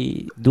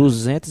que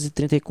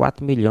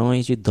 234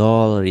 milhões de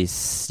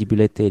dólares de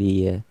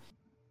bilheteria.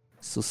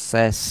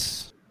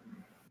 Sucesso.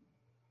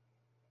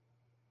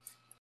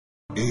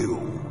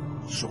 Eu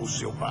sou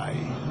seu pai.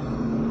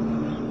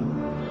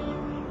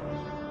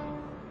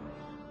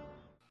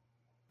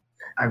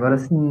 Agora,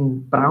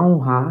 assim, para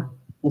honrar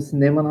o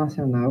cinema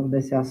nacional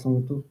desse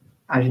assunto,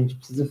 a gente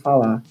precisa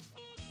falar.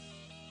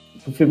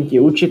 O filme que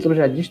o título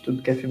já diz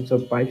tudo, que é filme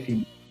sobre pai e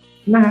filho.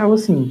 Na real,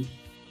 assim,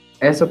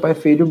 é sobre pai e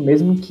filho,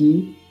 mesmo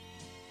que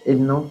ele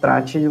não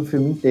trate o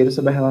filme inteiro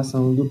sobre a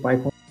relação do pai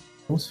com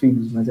os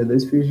filhos, mas é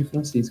 2 filhos de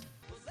Francisco.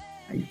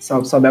 Aí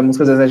sobe a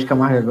música Zezé de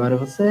Camargo agora.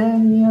 Você é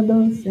minha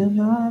doce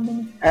amada.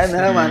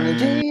 Não, mano. No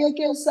dia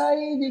que eu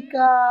saí de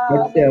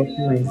casa.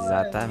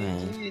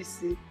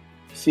 Exatamente.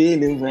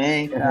 Filho,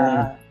 vem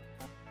cá.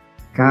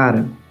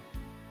 Cara,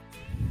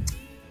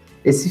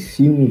 esse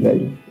filme,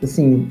 velho,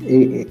 assim,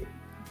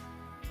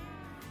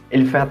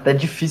 ele foi até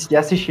difícil de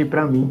assistir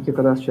pra mim, porque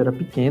quando eu assisti eu era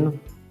pequeno.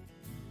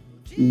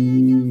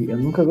 E eu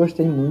nunca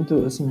gostei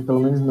muito, assim, pelo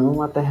menos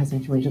não até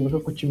recentemente, eu nunca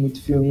curti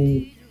muito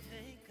filme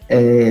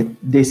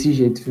desse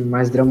jeito, filme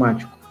mais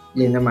dramático.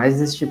 E ainda mais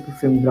esse tipo de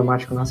filme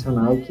dramático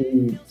nacional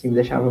que me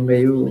deixava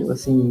meio,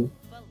 assim,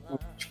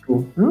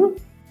 tipo...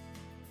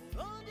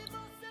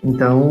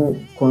 Então,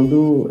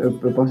 quando eu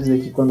posso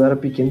dizer que quando eu era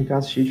pequeno que eu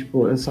assisti,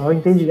 tipo, eu só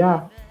entendi,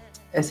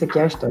 essa aqui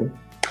é a história.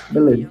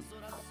 Beleza.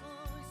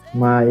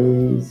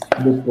 Mas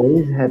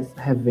depois,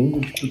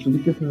 revendo, tipo, tudo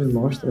que o filme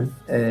mostra,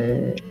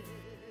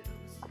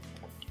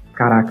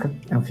 caraca,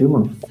 é um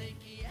filmão.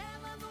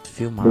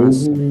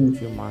 Filmaço.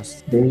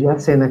 Desde a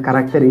cena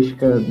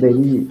característica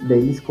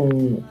deles com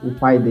o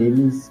pai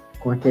deles,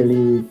 com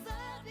aquele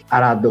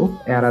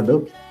arador,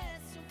 arador?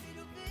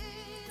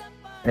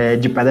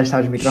 De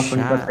pedestal de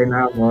microfone pra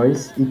treinar a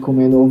voz e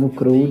comendo ovo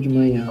cru de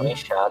manhã. É uma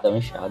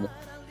enxada.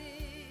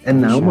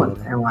 Mano,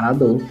 é um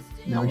arador.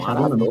 Não é um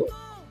enxada, não.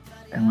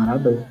 É um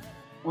arador.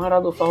 Um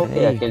arador fala o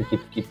quê? Aquele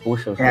que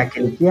puxa? É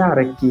aquele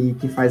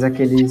que faz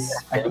aqueles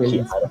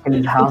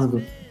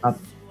rasgos.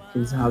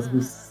 Aqueles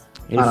rasgos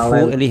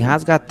paralelos. Ele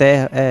rasga a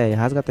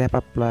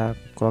terra, pra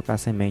colocar a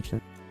semente,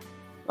 né?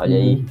 Olha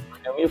aí.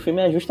 O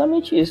filme é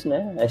justamente isso,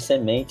 né? As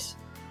sementes.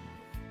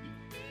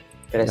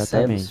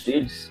 Crescendo os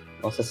filhos.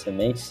 Nossas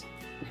sementes.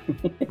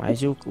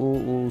 Mas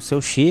o seu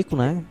Chico,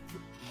 né?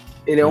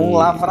 Ele é um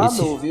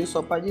lavrador, viu?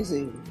 Só pra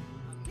dizer.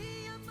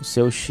 O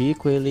seu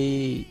Chico,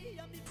 ele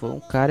foi um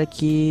cara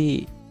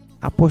que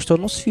apostou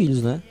nos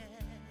filhos, né?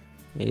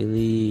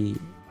 Ele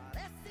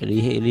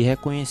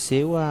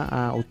reconheceu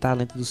o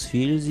talento dos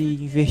filhos e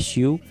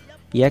investiu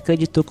e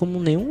acreditou como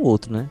nenhum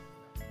outro, né?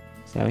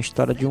 É uma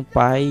história de um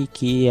pai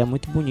que é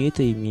muito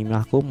bonita e me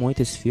marcou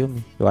muito esse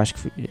filme. Eu acho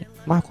que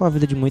marcou a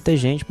vida de muita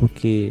gente,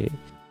 porque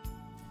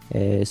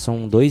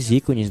são 2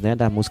 ícones, né,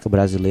 da música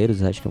brasileira,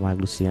 acho que é o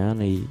Marco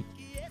Luciano, e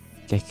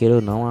quer queira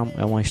ou não,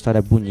 é uma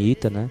história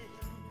bonita, né?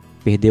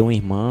 Perdeu um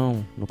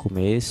irmão no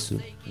começo,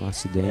 num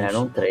acidente.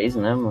 Eram 3,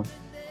 né, mano?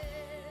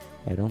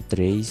 Eram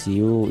 3,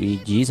 e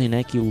dizem,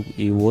 né, que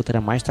o outro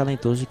era mais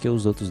talentoso do que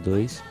os outros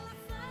 2,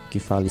 que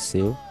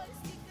faleceu.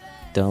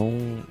 Então,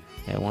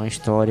 é uma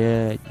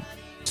história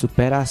de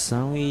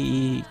superação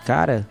e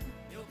cara,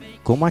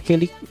 como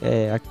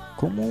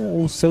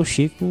como o seu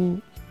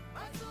Chico,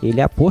 ele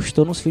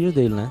apostou nos filhos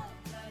dele, né?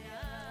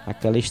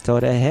 Aquela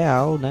história é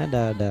real, né?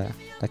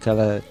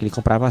 Daquela que ele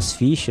comprava as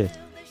fichas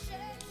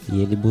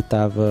e ele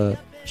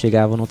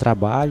chegava no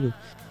trabalho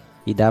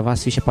e dava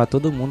as fichas pra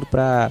todo mundo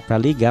pra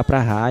ligar pra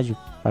rádio,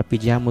 pra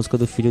pedir a música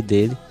do filho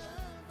dele,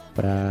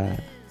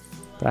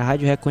 pra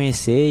rádio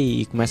reconhecer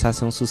e começar a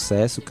ser um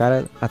sucesso. O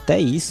cara, até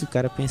isso o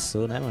cara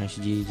pensou, né, mancho,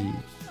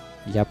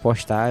 de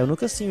apostar. Eu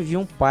nunca assim vi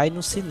um pai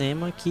no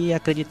cinema que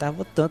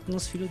acreditava tanto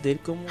nos filhos dele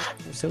como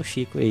o seu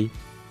Chico aí.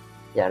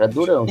 E era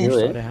durão, viu?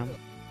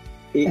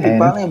 E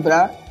pra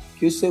lembrar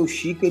que o seu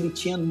Chico, ele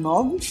tinha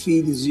 9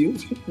 filhos, viu?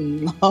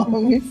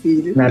 9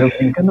 filhos. Não era o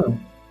Pica, não.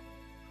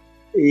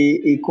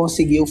 E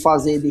conseguiu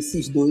fazer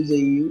desses 2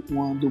 aí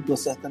uma dupla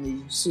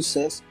sertaneja de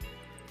sucesso.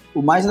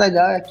 O mais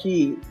legal é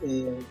que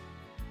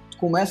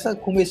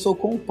começou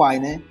com o pai,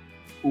 né?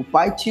 O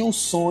pai tinha um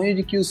sonho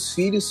de que os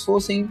filhos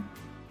fossem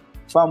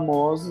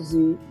famosos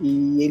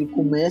e ele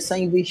começa a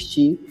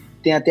investir.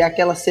 Tem até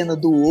aquela cena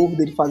do ovo,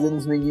 dele fazendo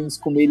os meninos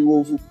comerem o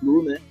ovo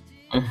cru, né?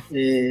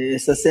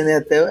 Essa cena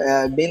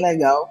é bem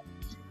legal.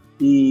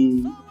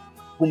 E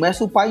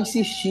começa o pai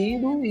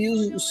insistindo e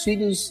os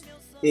filhos,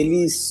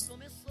 eles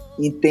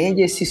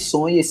entendem esse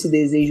sonho, esse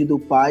desejo do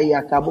pai e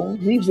acabam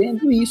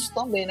vivendo isso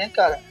também, né,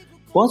 cara?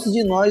 Quantos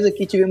de nós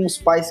aqui tivemos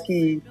pais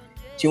que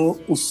tinham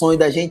o sonho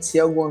da gente ser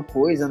alguma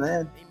coisa,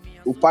 né?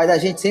 O pai da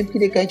gente sempre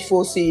queria que a gente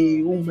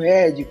fosse um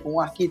médico, um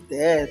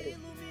arquiteto,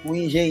 um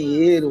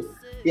engenheiro,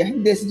 e a gente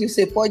decidiu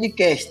ser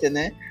podcaster,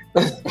 né?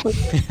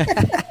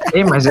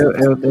 Ei, mas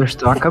eu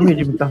estou a caminho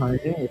de me tornar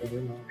engenheiro,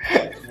 viu?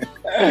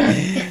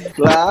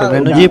 Claro, pelo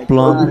menos cara,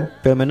 diploma. claro.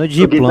 Pelo menos O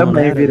Gui diploma,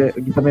 né?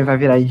 o Gui também vai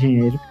virar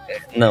engenheiro.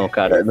 Não,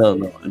 cara, não.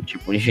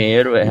 Tipo,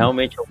 engenheiro é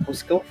realmente o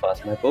curso que eu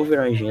faço, mas pra eu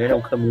virar engenheiro é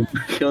um caminho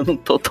que eu não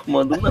tô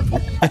tomando, não.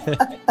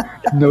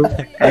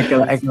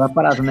 É aquela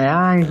parada, né?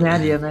 Ah,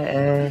 engenharia,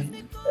 né?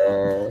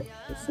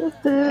 Com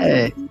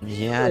certeza.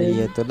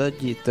 Engenharia,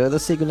 toda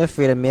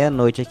segunda-feira,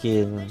 meia-noite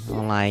aqui,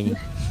 online.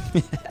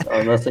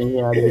 A nossa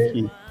engenharia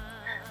aqui.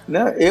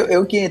 Não,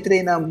 eu que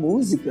entrei na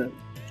música,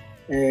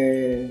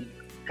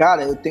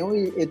 cara, eu tenho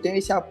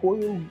esse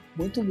apoio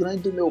muito grande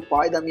do meu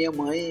pai, da minha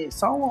mãe.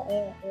 Só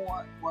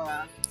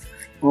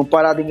uma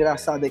parada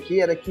engraçada aqui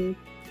era que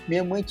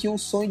minha mãe tinha um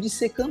sonho de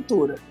ser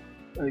cantora.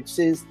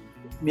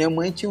 Minha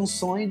mãe tinha um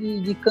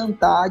sonho de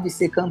cantar, de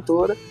ser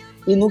cantora,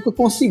 e nunca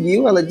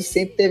conseguiu. Ela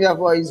sempre teve a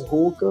voz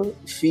rouca,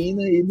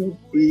 fina,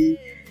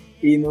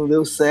 e não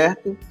deu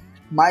certo,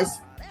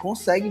 mas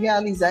consegue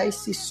realizar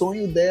esse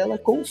sonho dela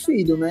com o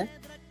filho, né?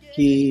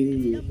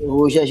 Que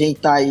hoje a gente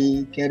tá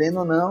aí, querendo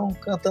ou não,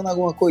 cantando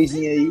alguma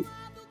coisinha aí.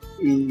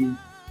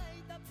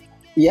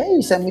 E é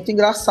isso, é muito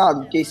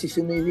engraçado, porque esse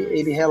filme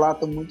ele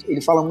relata muito, ele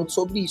fala muito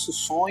sobre isso,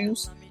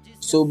 sonhos,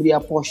 sobre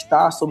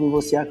apostar, sobre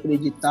você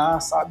acreditar,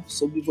 sabe?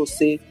 Sobre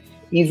você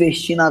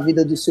investir na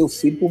vida do seu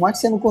filho. Por mais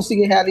que você não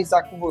consiga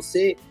realizar com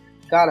você,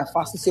 cara,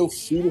 faça o seu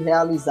filho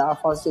realizar,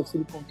 faça o seu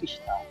filho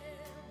conquistar.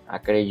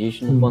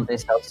 Acredite no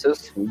potencial dos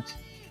seus filhos.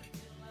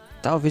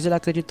 Talvez ele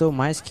acreditou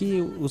mais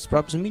que os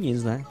próprios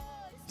meninos, né?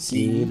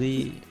 Sim.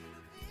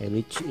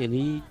 Que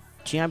ele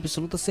tinha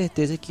absoluta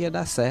certeza que ia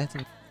dar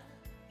certo.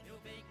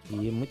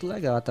 E é muito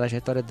legal a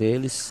trajetória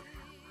deles,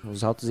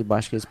 os altos e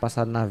baixos que eles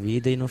passaram na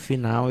vida, e no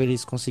final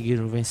eles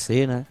conseguiram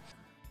vencer, né?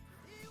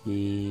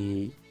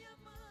 E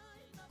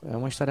é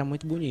uma história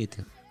muito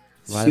bonita.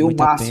 Vale muito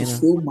a pena.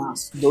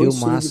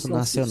 Filmaço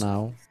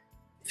nacional.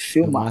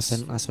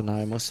 Filmaço nacional,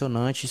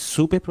 emocionante,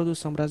 super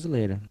produção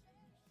brasileira.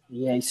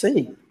 E é isso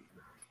aí.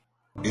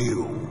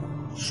 Eu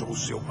sou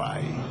seu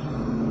pai.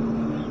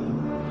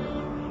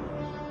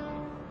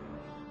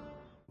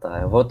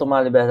 Tá, eu vou tomar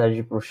a liberdade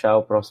de puxar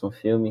o próximo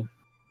filme.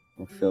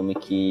 Um filme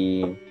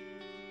que...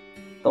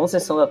 tão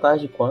Sessão da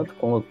Tarde quanto...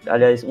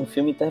 aliás, um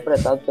filme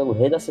interpretado pelo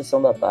rei da Sessão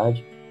da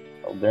Tarde,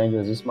 o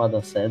grandiosíssimo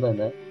Adam Sandler,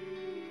 né?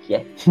 Que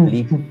é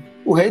Clique.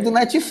 O rei do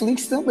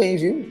Netflix também,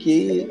 viu?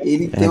 Que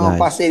ele tem uma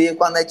parceria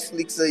com a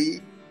Netflix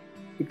aí,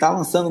 e tá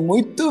lançando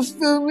muito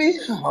filme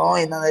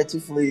ruim na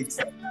Netflix.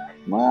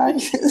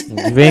 Mas...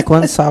 Vem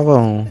quando salva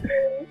um.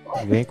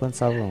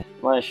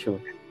 Macho,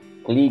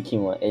 Clique,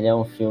 mano, ele é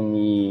um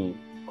filme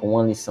com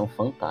uma lição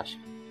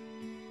fantástica.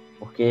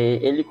 Porque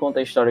ele conta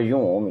a história de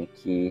um homem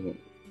que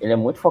ele é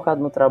muito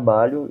focado no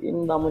trabalho e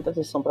não dá muita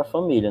atenção pra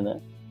família,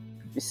 né?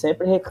 E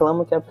sempre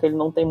reclama que é porque ele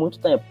não tem muito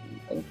tempo.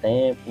 Não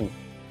tem tempo,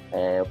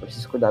 eu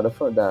preciso cuidar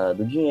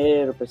do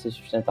dinheiro, eu preciso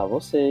sustentar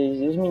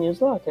vocês. E os meninos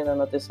lá querendo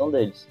a atenção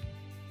deles.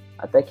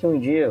 Até que um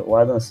dia o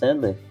Adam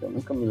Sandler, eu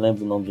nunca me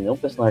lembro o nome de nenhum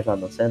personagem do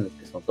Adam Sandler,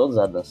 porque são todos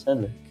Adam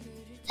Sandler.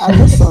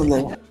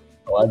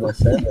 O Adam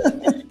Sandler,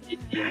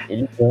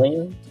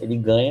 ele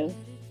ganha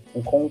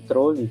um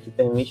controle que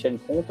permite ele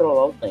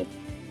controlar o tempo.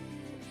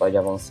 Ele pode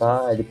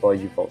avançar, ele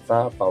pode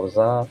voltar,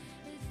 pausar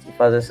e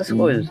fazer essas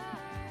coisas.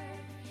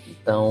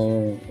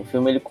 Então, o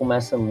filme ele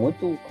começa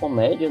muito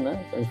comédia,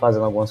 né? Ele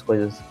fazendo algumas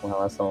coisas com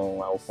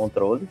relação ao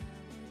controle,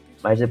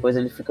 mas depois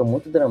ele fica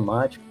muito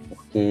dramático,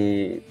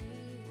 porque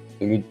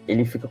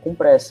ele fica com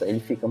pressa.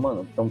 Ele fica,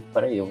 mano, então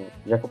peraí,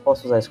 já que eu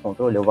posso usar esse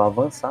controle, eu vou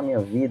avançar minha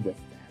vida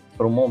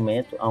para um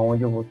momento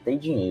onde eu vou ter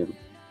dinheiro.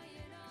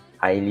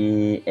 Aí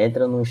ele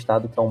entra num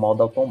estado que é o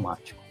modo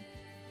automático.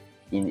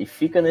 E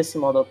fica nesse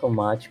modo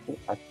automático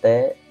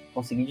até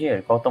conseguir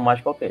dinheiro. Que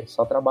automático é o quê?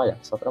 Só trabalhar.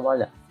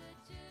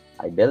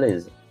 Aí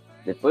beleza.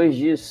 Depois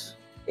disso,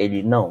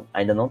 ele, não,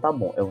 ainda não tá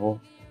bom. Eu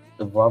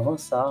vou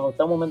avançar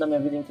até o momento da minha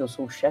vida em que eu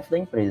sou o chefe da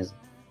empresa.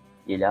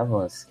 E ele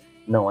avança.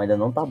 Não, ainda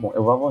não tá bom.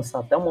 Eu vou avançar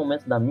até o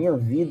momento da minha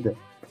vida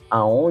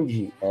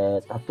aonde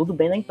tá tudo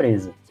bem na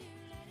empresa.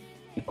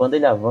 E quando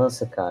ele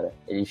avança, cara,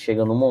 ele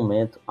chega num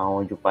momento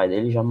aonde o pai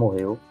dele já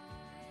morreu,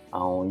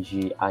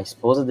 aonde a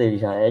esposa dele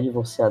já é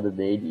divorciada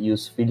dele e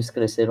os filhos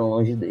cresceram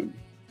longe dele.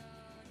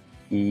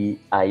 E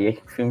aí é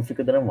que o filme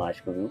fica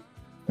dramático, viu?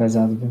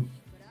 Pesado, viu?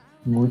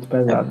 Muito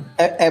pesado.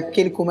 É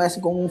porque ele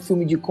começa como um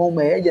filme de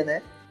comédia,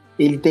 né?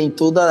 Ele tem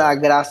toda a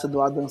graça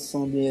do Adam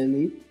Sandler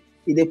ali.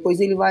 e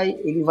depois ele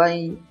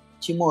vai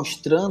te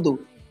mostrando,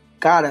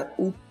 cara,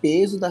 o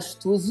peso das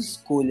tuas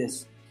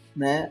escolhas,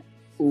 né?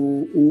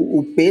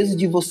 O peso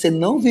de você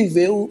não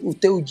viver o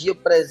teu dia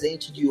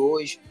presente de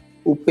hoje,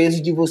 o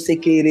peso de você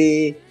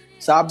querer,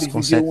 sabe,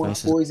 viver uma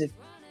coisa.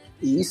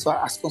 Isso,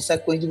 as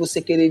consequências de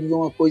você querer viver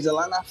uma coisa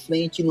lá na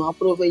frente e não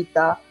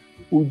aproveitar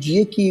o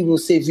dia que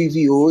você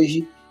vive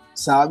hoje,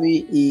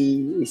 sabe?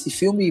 E esse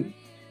filme,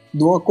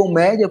 de uma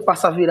comédia,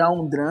 passa a virar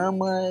um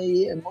drama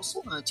e é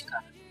emocionante,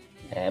 cara.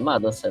 Mas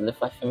Adam Sandler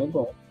faz filme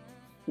bom.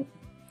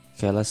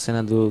 Aquela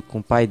cena com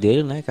o pai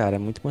dele, né, cara, é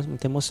muito,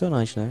 muito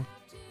emocionante, né?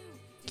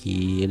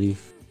 Que ele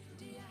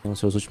tem os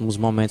seus últimos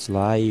momentos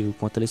lá e o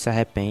quanto ele se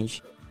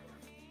arrepende.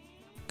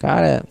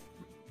 Cara,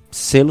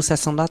 selo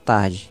Sessão da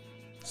Tarde.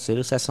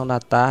 Selo Sessão da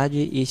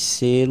Tarde e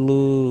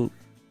selo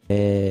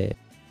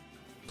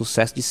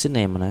sucesso de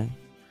cinema, né?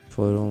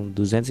 Foram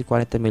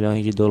 240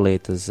 milhões de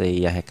doletas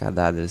aí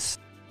arrecadadas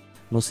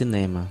no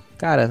cinema.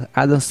 Cara,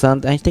 Adam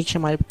Sandler, a gente tem que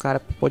chamar ele pro cara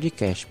pro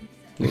podcast.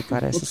 Porque o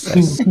cara é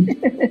sucesso.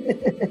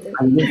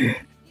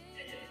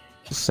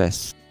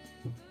 Sucesso.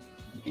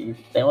 E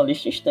tem uma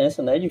lista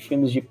extensa, né, de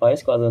filmes de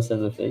pais que o Adam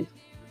Sandler fez.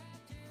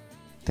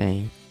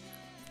 Tem.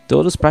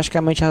 Todos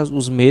praticamente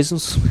os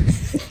mesmos.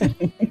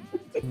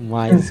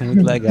 Mas são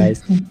muito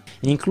legais.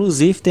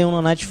 Inclusive tem um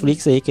na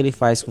Netflix aí que ele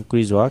faz com o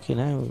Chris Rock,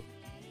 né?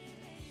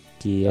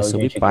 Que é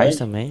sobre pais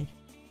também.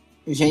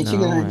 Gente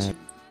Grande.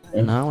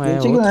 Não, é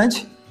Gente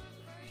Grande.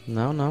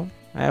 Não.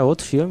 É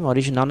outro filme,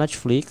 original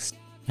Netflix,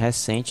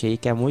 recente aí,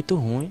 que é muito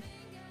ruim.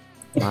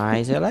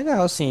 Mas é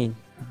legal, assim.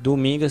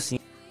 Domingo, assim,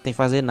 sem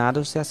fazer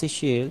nada, você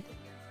assiste ele.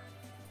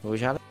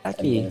 Hoje já tá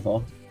aqui.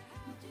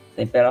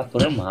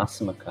 Temperatura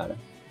máxima, cara.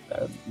 O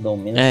cara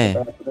domina as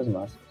temperaturas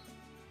máximas.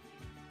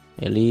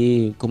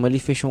 Como ele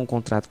fechou um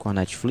contrato com a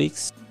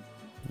Netflix,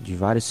 de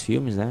vários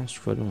filmes, né? Acho que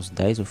foram uns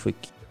 10 ou foi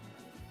 15.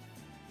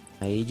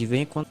 Aí de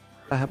vez em quando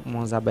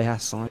umas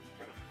aberrações.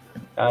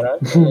 Caraca,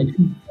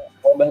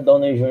 Robert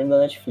Downey Jr. da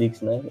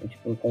Netflix, né?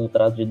 Tipo, um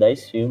contrato de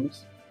 10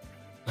 filmes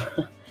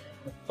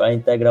pra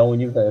integrar o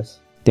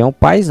universo. Tem um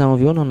Paizão,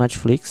 viu, no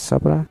Netflix, só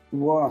pra...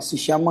 Vou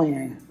assistir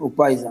amanhã, o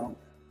Paizão.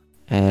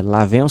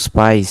 Lá Vem os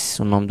Pais,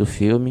 o nome do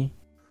filme.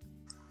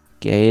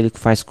 Que é ele que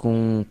faz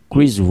com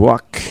Chris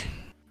Rock.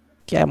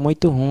 Que é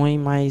muito ruim,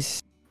 mas...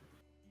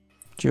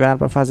 se tiver nada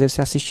pra fazer,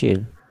 você assiste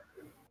ele.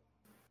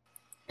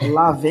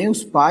 Lá Vem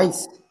os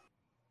Pais?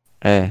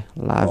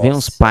 Lá Vem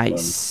os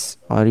Pais.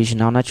 Mano.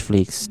 Original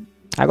Netflix.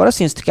 Agora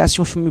sim, se você quer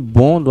assistir um filme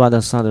bom do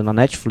Adam Sandler na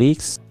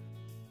Netflix,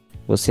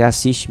 você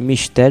assiste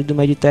Mistério do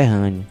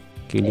Mediterrâneo.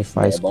 Que ele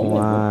faz com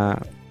a...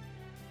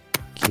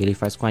 que ele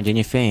faz com a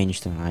Jennifer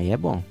Aniston. Aí é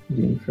bom.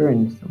 Jennifer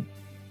Aniston.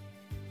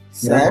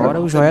 Sério? Agora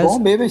o Joias... É bom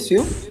mesmo esse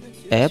filme?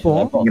 É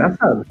bom.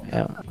 Engraçado.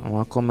 É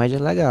uma comédia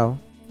legal.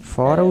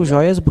 Fora o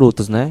Joias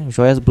Brutas, né?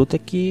 Joias Brutas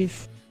que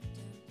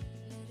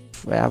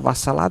é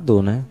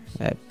avassalador, né?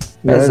 É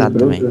pesado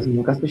também. Brutas,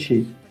 nunca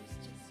assisti.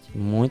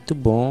 Muito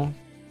bom.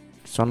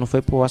 Só não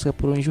foi pro Oscar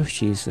por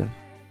injustiça.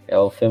 É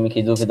o filme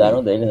que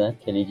duvidaram dele, né?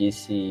 Que ele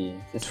disse,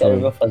 vocês querem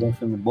ver eu fazer um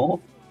filme bom?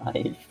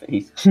 Aí ele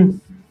fez.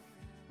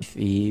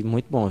 E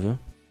muito bom, viu?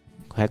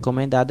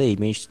 Recomendado aí.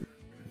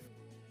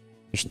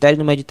 Mistério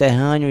do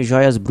Mediterrâneo e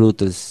Joias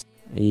Brutas.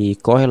 E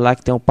corre lá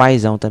que tem um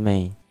Paizão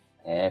também.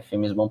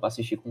 Filmes bons pra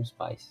assistir com os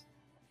pais.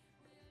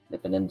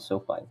 Dependendo do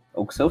seu pai.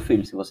 Ou com seu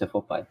filho, se você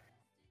for pai.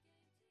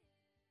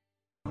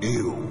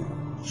 Eu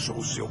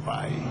sou seu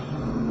pai.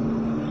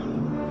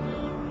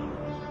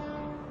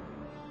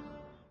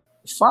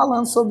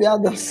 Falando sobre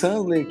Adam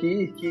Sandler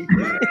aqui,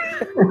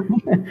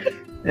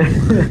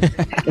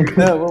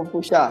 não, vamos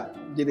puxar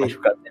direito. Acho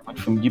que tem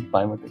muito filme de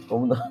pai, mas tem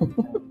como não.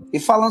 E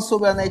falando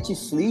sobre a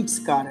Netflix,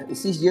 cara,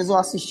 esses dias,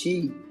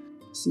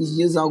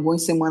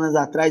 algumas semanas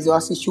atrás, eu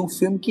assisti um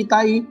filme que tá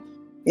aí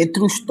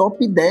entre os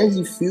top 10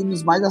 de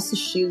filmes mais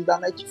assistidos da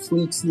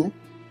Netflix, né?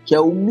 Que é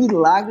O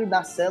Milagre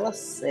da Cela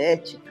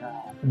 7,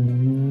 cara.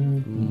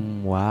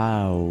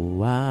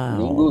 Uau.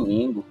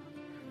 Lindo.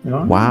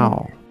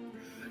 Uau.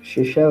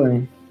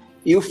 Xixelém.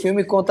 E o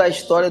filme conta a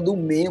história do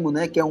Memo,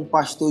 né? Que é um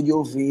pastor de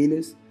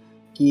ovelhas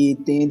que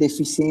tem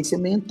deficiência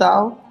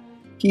mental,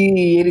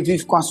 que ele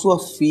vive com a sua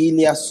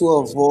filha e a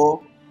sua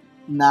avó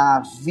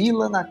na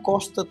vila na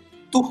costa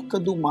turca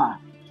do mar.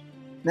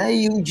 Né?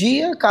 E um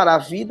dia, cara, a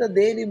vida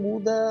dele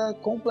muda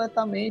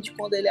completamente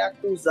quando ele é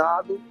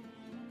acusado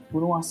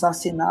por um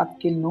assassinato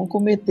que ele não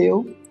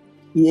cometeu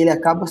e ele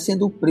acaba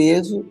sendo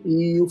preso.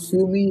 E o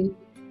filme,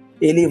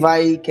 ele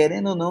vai,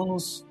 querendo ou não,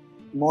 nos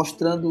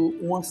mostrando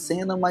uma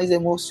cena mais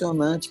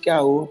emocionante que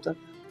a outra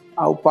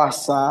ao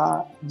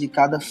passar de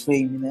cada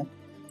frame, né?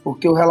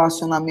 Porque o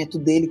relacionamento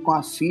dele com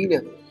a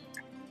filha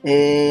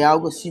é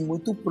algo assim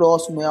muito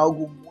próximo, é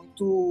algo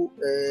muito,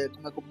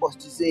 como é que eu posso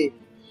dizer?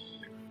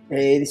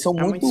 Eles são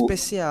muito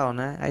especial,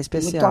 né? É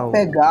especial. Muito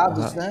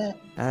apegados, né?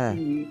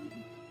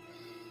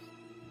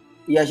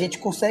 E a gente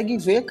consegue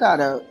ver,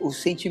 cara, o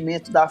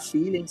sentimento da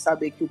filha em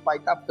saber que o pai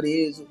tá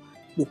preso,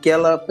 do que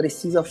ela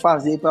precisa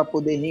fazer para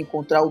poder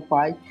reencontrar o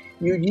pai.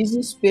 E o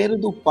desespero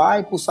do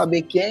pai por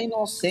saber que é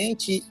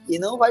inocente e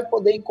não vai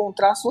poder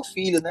encontrar a sua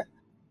filha, né?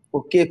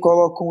 porque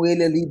colocam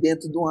ele ali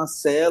dentro de uma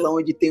cela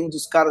onde tem um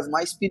dos caras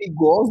mais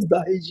perigosos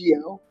da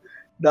região,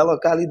 da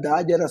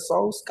localidade, era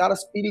só os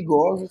caras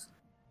perigosos,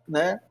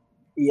 né?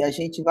 E a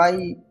gente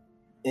vai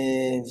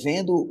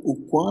vendo o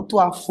quanto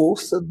a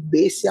força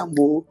desse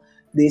amor,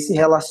 desse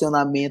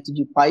relacionamento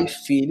de pai e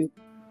filho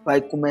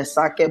vai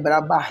começar a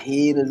quebrar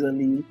barreiras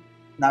ali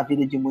na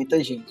vida de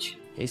muita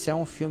gente. Esse é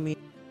um filme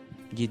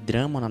de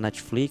drama na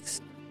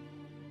Netflix,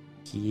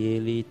 que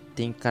ele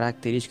tem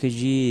características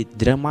de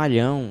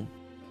dramalhão,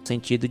 no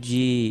sentido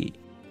de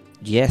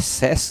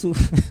excesso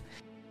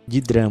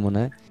de drama,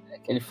 né?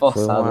 Aquele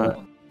forçado, né?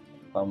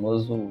 O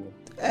famoso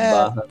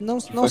barra. Não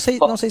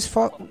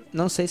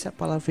sei se a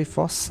palavra foi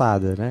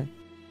forçada, né?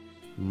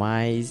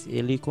 Mas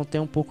ele contém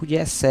um pouco de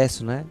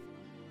excesso, né?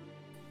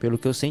 Pelo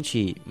que eu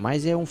senti.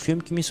 Mas é um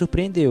filme que me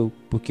surpreendeu,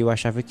 porque eu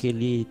achava que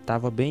ele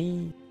tava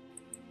bem...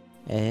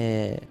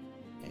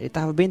 Ele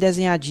tava bem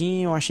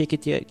desenhadinho, eu achei que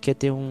ia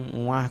ter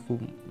um arco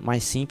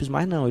mais simples,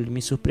 mas não, ele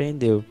me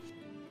surpreendeu,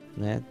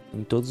 né?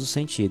 Em todos os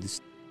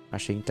sentidos.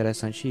 Achei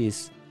interessante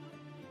isso.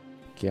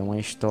 Que é uma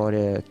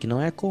história que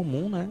não é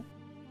comum, né?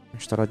 Uma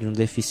história de um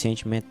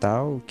deficiente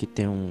mental que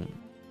tem um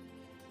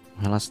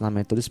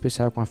relacionamento todo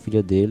especial com a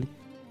filha dele.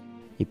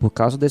 E por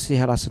causa desse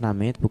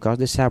relacionamento, por causa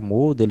desse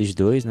amor deles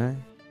dois, né?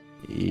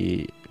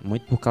 E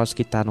muito por causa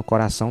que tá no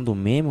coração do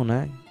Memo,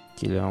 né?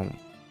 Que ele é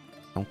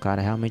um cara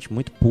realmente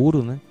muito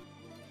puro, né?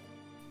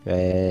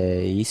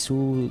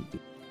 Isso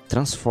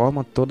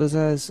transforma todos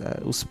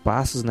os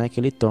passos, né, que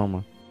ele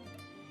toma.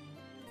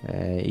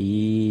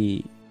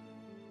 E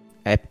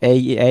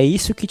é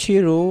isso que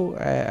tirou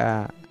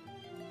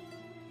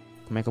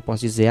como é que eu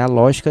posso dizer? A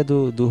lógica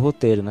do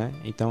roteiro, né?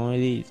 Então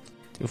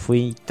eu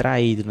fui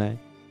traído, né?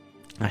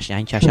 A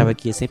gente achava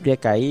que sempre ia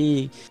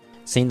cair,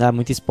 sem dar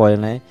muito spoiler,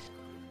 né?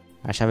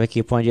 Achava que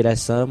ia pra uma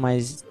direção,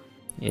 mas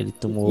ele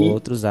tomou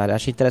outros áreas.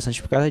 Achei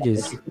interessante por causa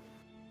disso.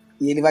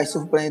 E ele vai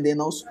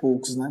surpreendendo aos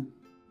poucos, né?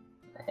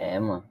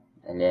 Mano.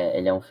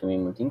 Ele é um filme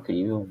muito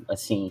incrível.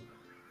 Assim,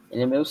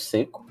 ele é meio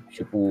seco.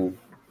 Tipo,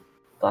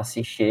 tu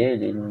assistir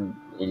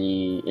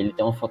ele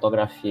tem uma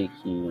fotografia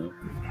que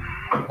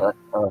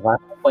ela vai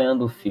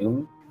acompanhando o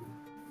filme.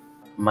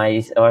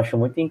 Mas eu acho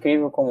muito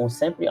incrível como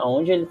sempre,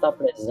 aonde ele tá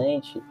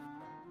presente,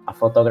 a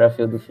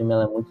fotografia do filme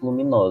ela é muito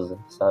luminosa,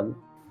 sabe?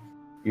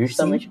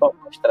 Justamente para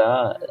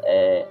mostrar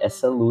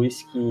essa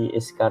luz que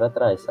esse cara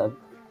traz, sabe?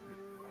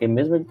 Porque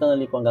mesmo ele estando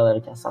ali com a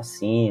galera que é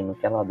assassino,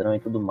 que é ladrão e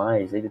tudo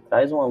mais, ele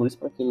traz uma luz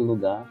para aquele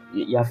lugar.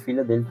 E a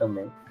filha dele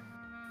também.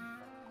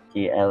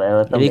 Que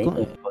ela também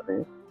tem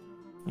poder.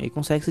 Ele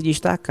consegue se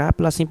destacar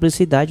pela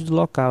simplicidade do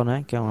local,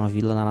 né? Que é uma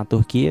vila lá na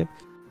Turquia.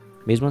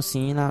 Mesmo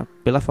assim,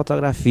 pela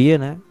fotografia,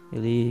 né?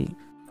 Ele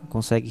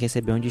consegue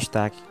receber um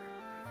destaque.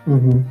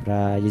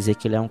 Pra dizer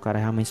que ele é um cara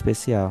realmente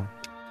especial.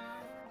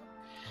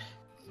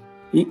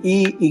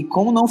 E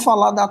como não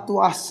falar da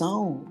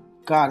atuação,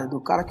 cara, do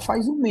cara que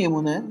faz o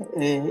Memo, né?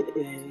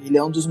 Ele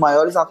é um dos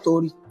maiores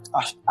atores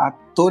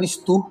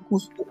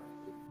turcos.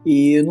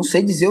 E eu não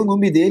sei dizer o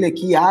nome dele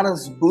aqui,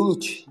 Aras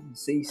Bulut. Não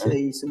sei se é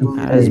isso o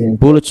nome Aras dele.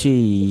 Bulut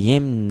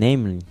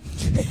Yemnemli.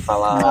 Tem que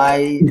falar.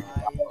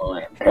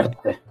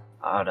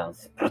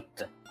 Aras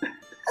Bulut.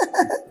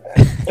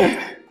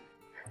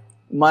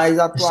 Mas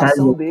a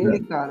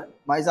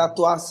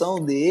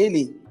atuação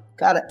dele,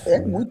 cara, é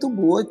muito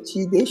boa,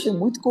 te deixa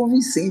muito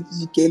convincente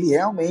de que ele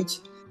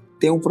realmente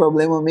tem um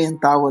problema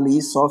mental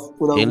ali, sofre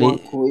por alguma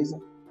coisa.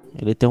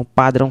 Ele tem um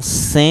padrão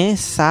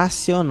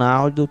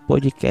sensacional do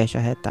podcast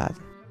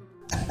Arretado.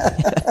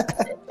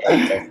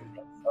 É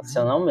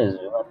sensacional mesmo,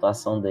 viu? A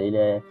atuação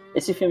dele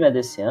Esse filme é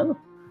desse ano?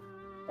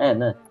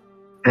 Né?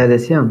 É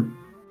desse ano.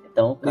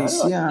 Então, cara,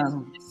 desse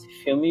ano. Esse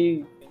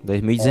filme...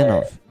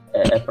 2019.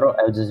 É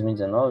de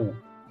 2019?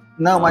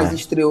 Não, mas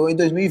estreou em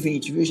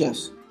 2020, viu,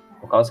 Gerson?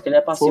 Por causa que ele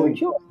é passivo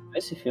de Oscar,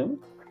 esse filme.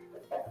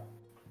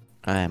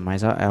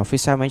 Mas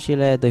oficialmente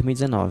ele é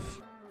 2019.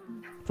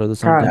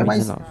 Produção de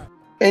 2019. Mas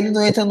ele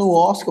não entra no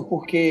Oscar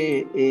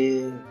porque...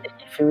 É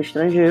filme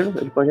estrangeiro,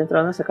 ele pode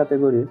entrar nessa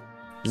categoria.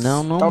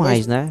 Não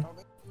mais, né?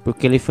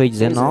 Porque ele foi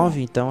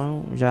 19,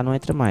 então já não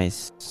entra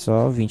mais.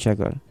 Só 20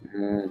 agora.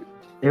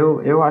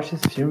 Eu acho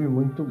esse filme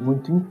muito,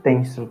 muito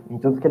intenso em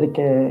tudo que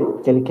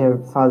ele quer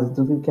fazer,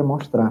 tudo que ele quer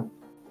mostrar.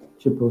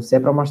 Tipo, se é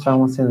pra mostrar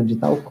uma cena de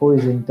tal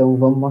coisa, então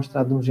vamos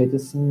mostrar de um jeito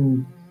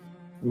assim,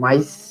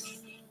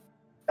 mais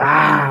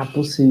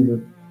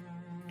possível.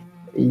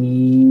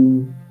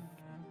 E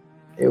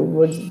eu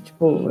vou dizer,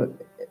 tipo,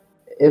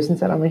 eu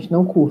sinceramente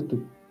não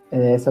curto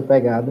essa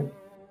pegada.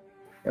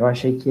 Eu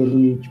achei que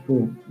ele,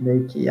 tipo,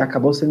 meio que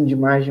acabou sendo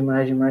demais.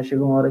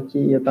 Chegou uma hora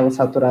que eu tava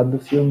saturado do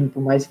filme,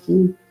 por mais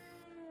que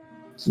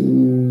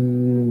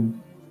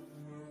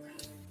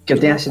eu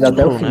tenha assistido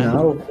até o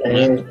final,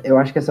 eu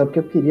acho que é só porque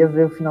eu queria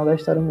ver o final da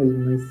história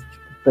mesmo, mas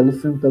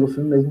tipo, pelo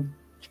filme mesmo,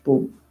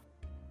 tipo,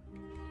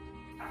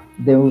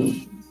 deu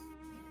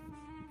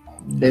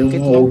porque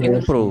tu não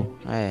comprou,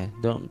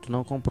 tu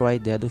não comprou a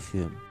ideia do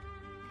filme.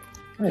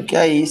 Que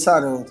é isso,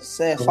 Aranto?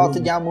 Isso é falta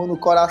de amor no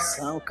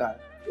coração, cara.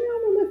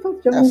 Não é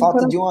É a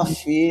falta de uma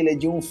filha,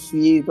 de um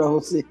filho pra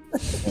você.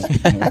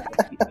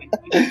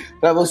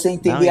 Pra você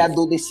entender a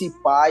dor desse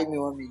pai,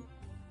 meu amigo.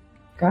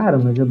 Cara,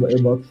 mas eu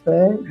boto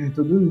fé em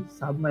tudo isso,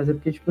 sabe? Mas é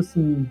porque, tipo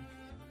assim,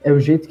 é o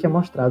jeito que é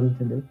mostrado,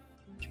 entendeu?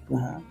 Tipo,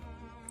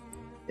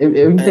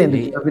 eu entendo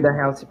que a vida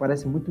real se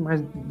parece muito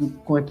mais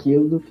com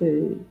aquilo do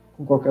que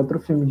com qualquer outro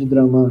filme de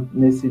drama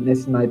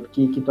nesse naipe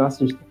que tu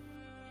assiste.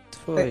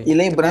 E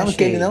lembrando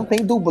que ele não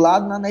tem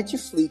dublado na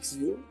Netflix,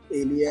 viu?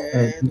 Ele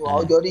é no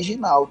áudio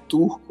original,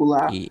 turco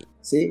lá.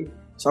 Você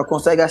só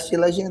consegue assistir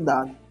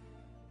legendado.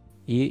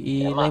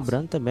 E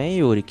lembrando também,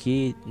 Yuri,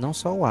 que não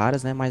só o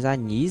Aras, né? Mas a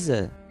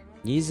Nisa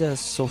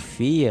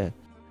Sofia,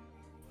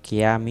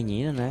 que é a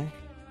menina, né?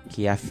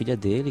 Que é a filha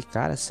dele,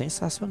 cara,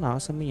 sensacional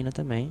essa menina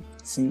também.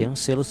 Sim. Tem um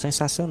selo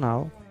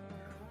sensacional.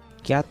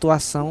 Que a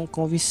atuação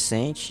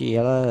convincente,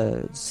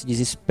 ela se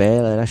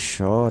desespera, ela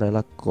chora,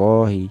 ela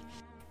corre,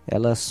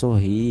 ela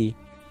sorri.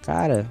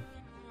 Cara,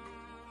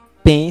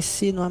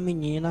 pense numa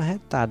menina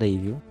arretada aí,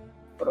 viu?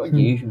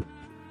 Prodígio.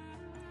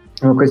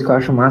 Uma coisa que eu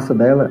acho massa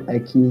dela é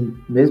que,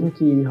 mesmo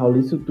que role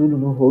isso tudo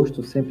no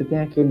rosto, sempre tem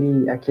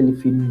aquele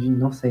feeling de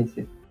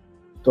inocência.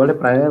 Tu olha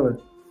pra ela...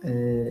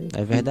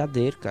 É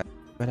verdadeiro, cara.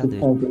 Tu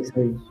compra isso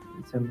aí.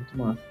 Isso é muito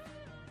massa.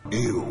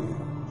 Eu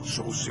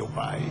sou seu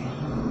pai.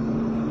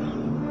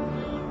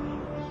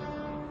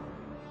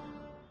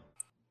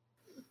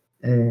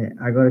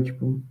 Agora,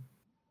 tipo...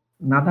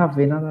 Nada a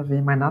ver,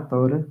 mas na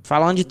tora.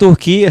 Falando de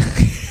Turquia...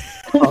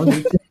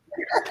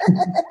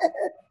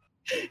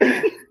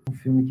 Um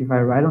filme que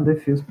vai right on the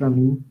feels pra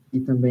mim, e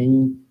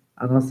também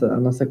a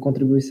nossa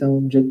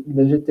contribuição,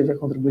 da gente teve a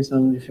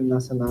contribuição de filme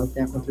nacional,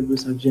 tem a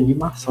contribuição de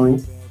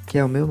animações, que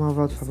é o meu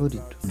malvado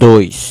favorito.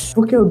 2.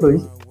 Por que o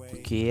 2?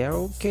 Porque é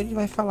o que ele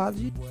vai falar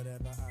de...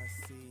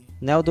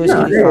 Não é o 2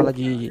 que ele fala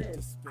de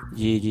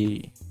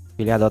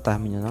ele adotar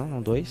as meninas, não?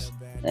 O 2?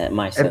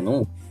 Mas você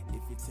não...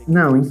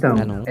 Não, então,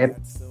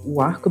 o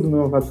arco do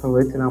meu malvado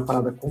favorito é uma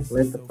parada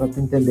completa pra tu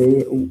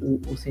entender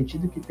o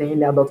sentido que tem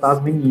ele adotar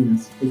as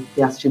meninas. Ele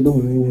ter assistido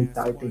um e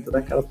tal, e tem toda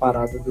aquela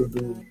parada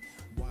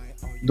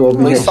do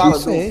objetivo.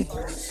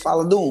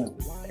 Fala do 1.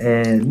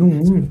 No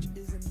 1,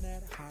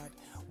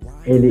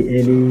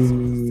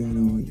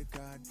 ele...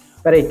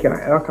 Peraí, que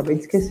eu acabei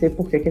de esquecer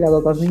porque que ele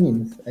adota as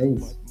meninas. É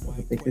isso. Eu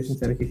vou ter que ser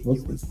sincero aqui com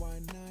vocês.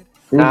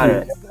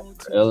 Cara,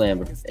 eu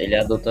lembro. Ele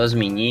adotou as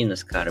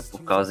meninas, cara,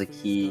 por causa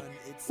que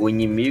o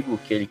inimigo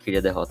que ele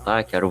queria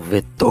derrotar, que era o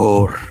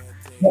Vetor,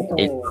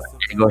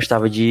 ele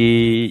gostava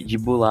de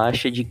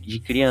bolacha de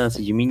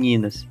criança, de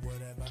meninas,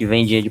 que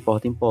vendia de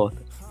porta em porta.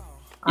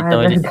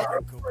 Então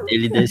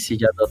ele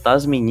decide adotar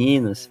as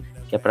meninas,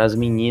 que é para as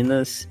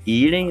meninas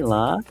irem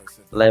lá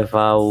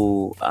levar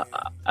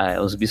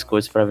os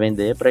biscoitos para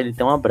vender, para ele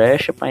ter uma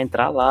brecha para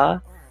entrar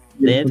lá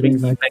dentro e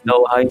pegar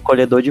o raio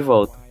encolhedor de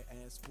volta.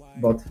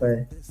 Bota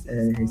fé.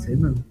 É isso aí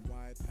mesmo.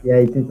 E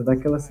aí tem toda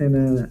aquela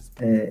cena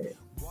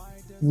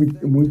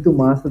muito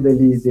massa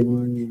dele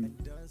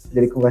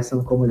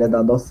conversando com a mulher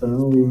da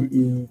adoção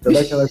e toda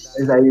aquela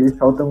coisa. Aí ele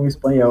solta um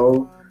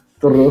espanhol,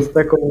 tu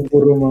rosta como um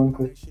burro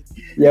manco.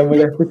 E a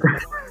mulher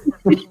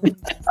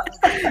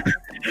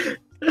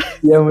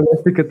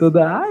fica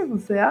toda, ai,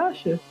 você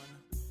acha?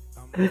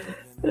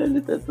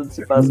 Ele tentando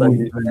se passar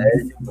de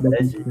Fred.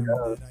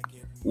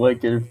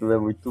 Aquele filme é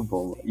muito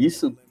bom.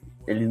 Isso,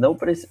 ele não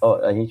precisa...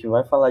 a gente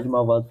vai falar de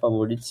malvado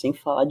favorito sem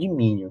falar de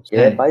Minions. Que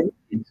é mais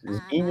difícil.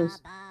 Os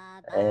Minions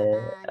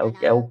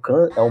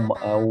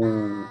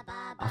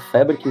a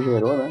febre que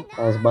gerou, né?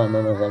 As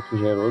bananas que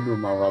gerou do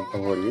malvado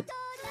favorito.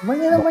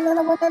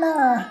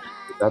 Banana!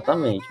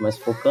 Exatamente, mas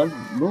focando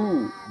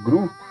no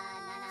Gru,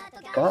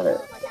 cara,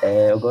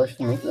 eu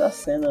gosto muito da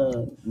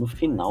cena no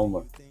final,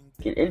 mano.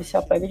 Ele se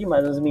apega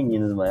demais às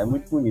meninas, mano. É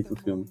muito bonito o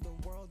filme.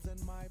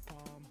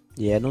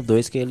 E é no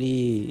 2 que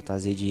ele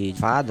fazia de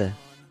fada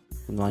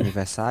no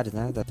aniversário,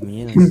 né? Das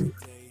meninas.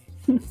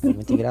 É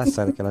muito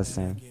engraçado aquela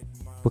cena.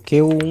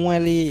 Porque o 1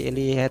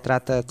 ele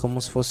retrata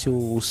como se fosse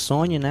o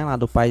Sony, né? Lá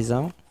do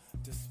paizão.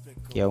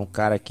 Que é um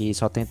cara que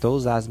só tentou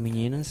usar as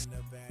meninas.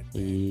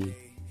 E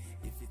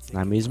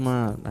na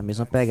mesma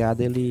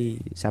pegada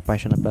ele se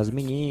apaixona pelas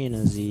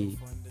meninas e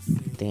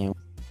tem o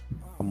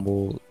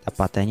amor da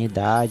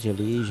paternidade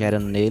ali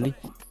gerando nele.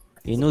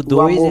 E no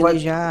 2 ele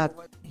já...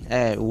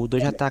 o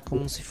 2 já tá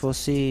como se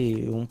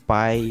fosse um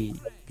pai,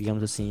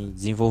 digamos assim,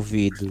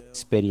 desenvolvido,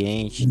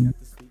 experiente,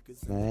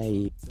 né?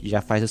 E já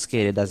faz os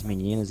querer das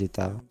meninas e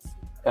tal.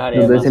 Cara,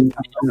 no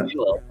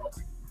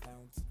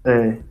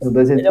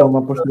 2 ele toma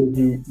uma postura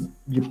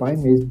de pai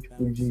mesmo,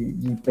 tipo,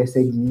 de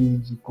perseguir,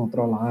 de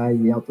controlar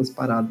e altas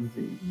paradas.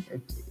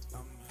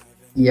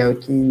 E é o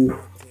que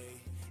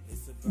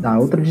dá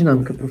outra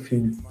dinâmica pro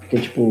filme. Porque,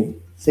 tipo,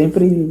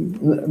 sempre,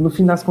 no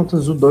fim das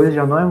contas, o 2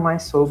 já não é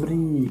mais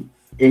sobre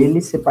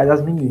ele ser pai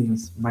das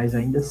meninas, mas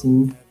ainda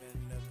assim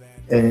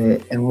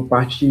é uma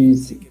parte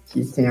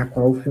que sem a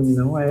qual o filme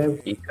não é.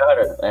 E,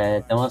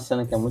 cara, tem uma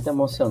cena que é muito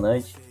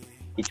emocionante.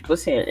 E, tipo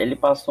assim, ele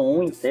passou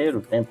um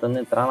inteiro tentando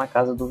entrar na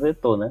casa do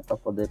Vetor, né? Pra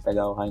poder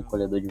pegar o raio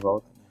encolhedor de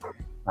volta.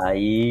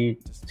 Aí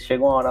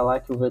chega uma hora lá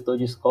que o Vetor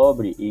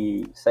descobre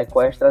e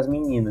sequestra as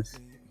meninas.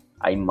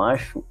 Aí,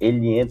 macho,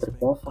 ele entra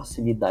com uma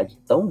facilidade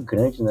tão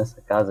grande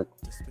nessa casa,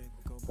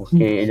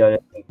 porque ele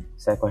olha assim,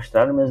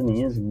 sequestraram minhas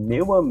meninas,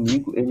 meu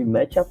amigo, ele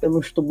mete a pé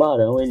nos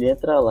tubarão, ele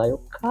entra lá e eu,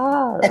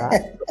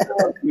 caralho.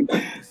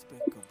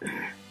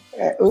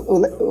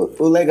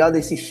 O legal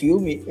desse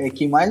filme é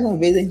que, mais uma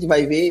vez, a gente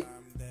vai ver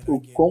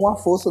como a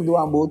força do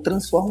amor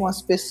transforma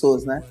as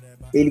pessoas, né?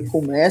 Ele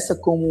começa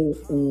como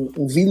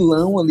um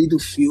vilão ali do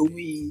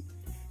filme,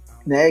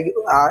 né?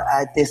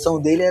 A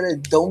intenção dele era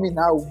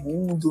dominar o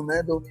mundo,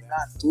 né?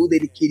 Dominar tudo.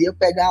 Ele queria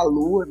pegar a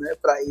lua, né?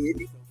 Para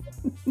ele.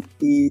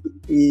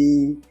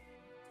 E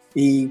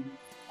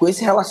com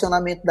esse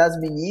relacionamento das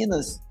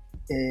meninas,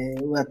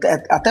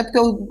 até porque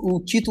o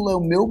título é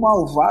o meu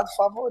malvado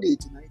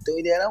favorito, né? Então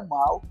ele era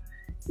mal.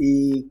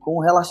 E com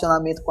o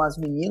relacionamento com as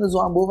meninas, o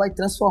amor vai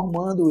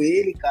transformando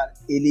ele, cara.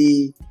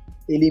 Ele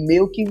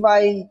meio que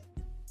vai...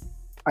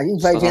 A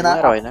gente vai vendo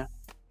herói, né?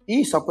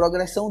 Isso, a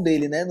progressão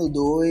dele, né? No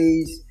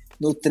 2,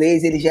 no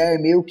 3, ele já é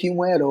meio que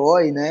um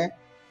herói, né?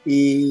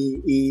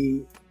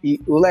 E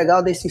o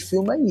legal desse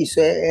filme é isso,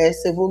 é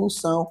essa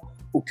evolução.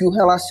 O que o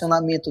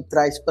relacionamento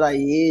traz pra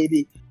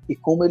ele e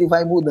como ele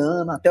vai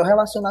mudando. Até o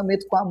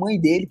relacionamento com a mãe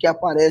dele, que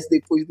aparece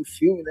depois do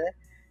filme, né?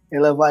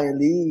 Ela vai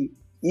ali...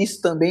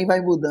 Isso também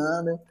vai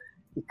mudando.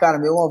 E, cara,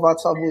 meu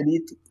malvado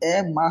favorito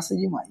é massa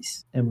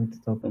demais. É muito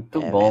top. Muito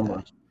bom,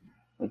 mano.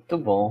 Muito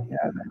bom.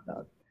 É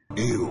verdade.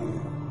 Eu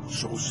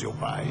sou seu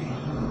pai.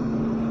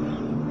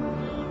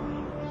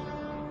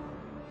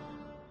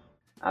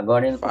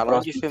 Agora indo pro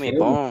Falando de próximo filme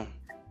bom,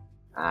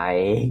 Ah,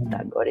 eita,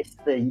 agora esse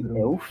daí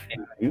é o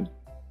filme, viu?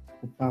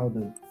 O pau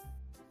do...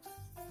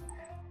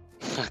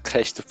 a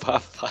creche do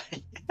papai.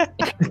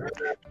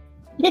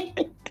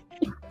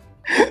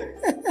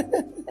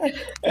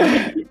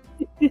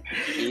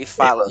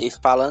 E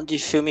falando de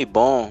filme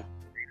bom,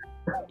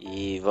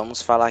 e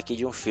vamos falar aqui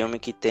de um filme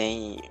que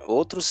tem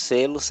outro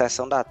selo,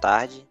 Sessão da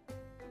Tarde,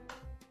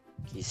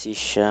 que se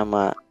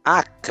chama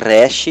A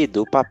Creche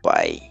do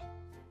Papai.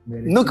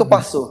 Nunca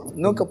passou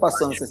na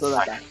Sessão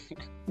da Tarde.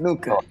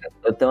 Nunca.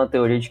 Eu tenho uma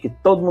teoria de que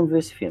todo mundo viu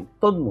esse filme.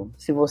 Todo mundo.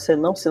 Se você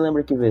não se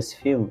lembra que viu esse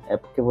filme, é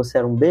porque você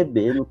era um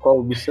bebê no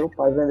colo do seu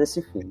pai vendo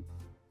esse filme.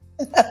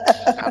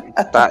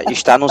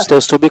 Está no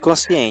seu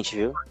subconsciente,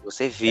 viu?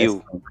 Você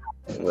viu.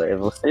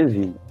 Você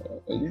viu.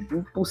 É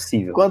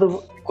impossível.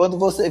 Quando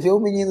você vê o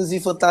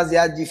meninozinho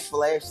fantasiado de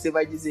Flash, você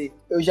vai dizer,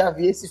 eu já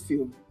vi esse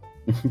filme.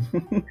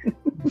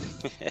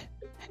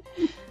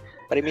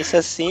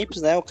 Premissa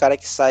simples, né? O cara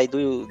que sai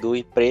do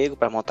emprego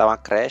para montar uma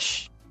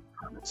creche.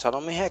 Só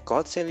não me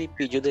recordo se ele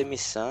pediu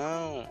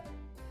demissão.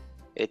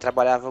 Ele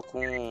trabalhava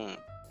com...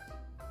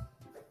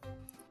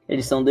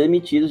 Eles são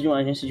demitidos de uma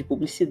agência de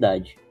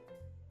publicidade.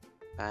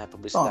 Ah, é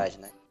publicidade,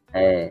 né?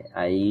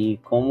 Aí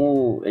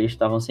como eles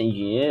estavam sem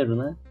dinheiro,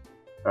 né?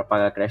 Pra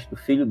pagar a creche do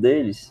filho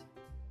deles.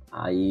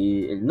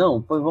 Aí ele,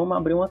 não, pois vamos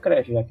abrir uma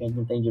creche, já que a gente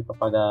não tem dinheiro pra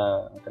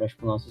pagar a creche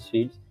pros nossos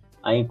filhos.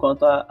 Aí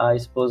enquanto a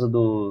esposa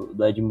do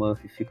Ed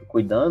Murphy fica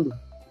cuidando,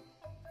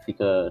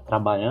 fica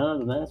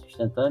trabalhando, né,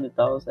 sustentando e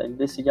tal, ele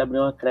decide abrir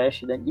uma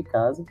creche dentro de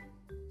casa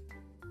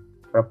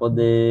para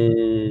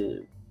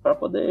poder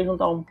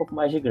juntar um pouco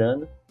mais de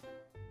grana.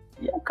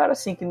 E é um cara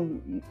assim que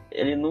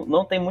ele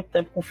não tem muito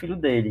tempo com o filho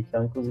dele, que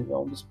inclusive é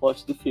um dos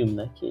plots do filme,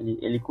 né, que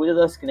ele cuida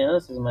das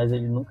crianças, mas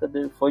ele nunca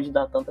foi de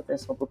dar tanta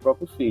atenção pro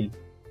próprio filho.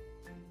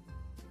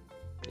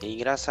 E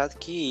engraçado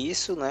que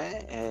isso, né,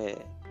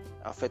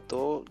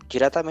 afetou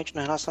diretamente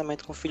no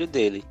relacionamento com o filho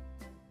dele.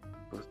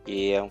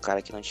 Porque é um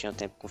cara que não tinha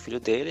tempo com o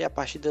filho dele, e a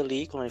partir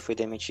dali, quando ele foi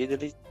demitido,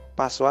 ele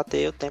passou a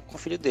ter o tempo com o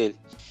filho dele.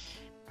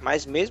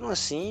 Mas mesmo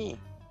assim,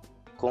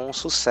 com o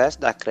sucesso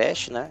da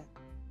creche, né,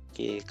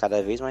 que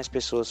cada vez mais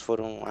pessoas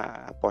foram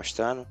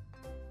apostando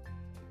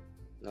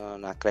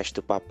na creche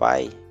do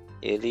papai,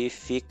 ele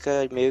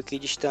fica meio que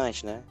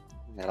distante, né?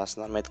 O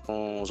relacionamento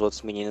com os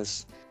outros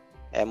meninos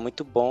é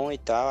muito bom e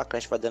tal, a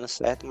creche vai dando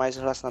certo, mas o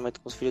relacionamento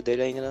com os filhos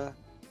dele ainda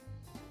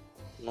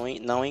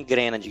não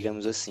engrena,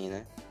 digamos assim,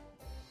 né?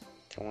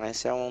 Então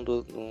essa é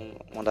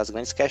uma das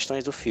grandes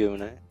questões do filme,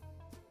 né?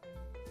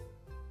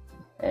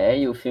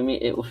 E o filme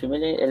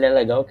ele é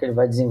legal que ele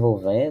vai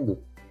desenvolvendo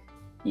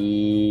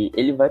e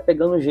ele vai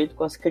pegando jeito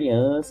com as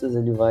crianças,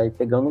 ele vai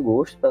pegando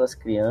gosto pelas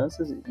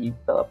crianças e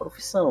pela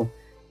profissão.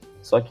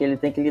 Só que ele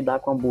tem que lidar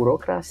com a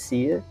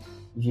burocracia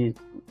de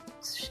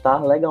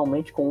estar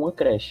legalmente com uma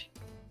creche.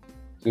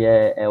 Que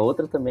é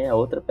outra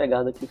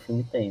pegada que o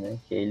filme tem, né?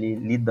 Que é ele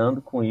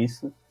lidando com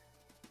isso,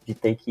 de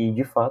ter que,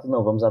 de fato,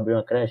 não, vamos abrir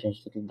uma creche, a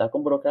gente tem que lidar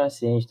com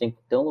burocracia, a gente tem que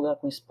ter um lugar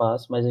com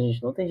espaço, mas a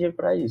gente não tem dinheiro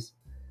pra isso.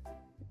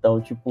 Então,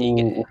 tipo...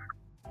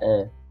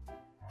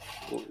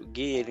 O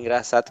Gui, é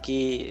engraçado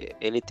que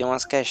ele tem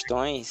umas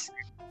questões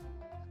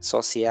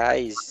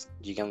sociais,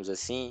 digamos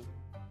assim,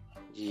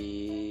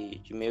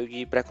 de meio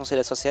de preconceito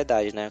da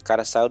sociedade, né? O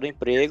cara saiu do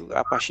emprego,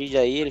 a partir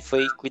daí ele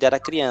foi cuidar da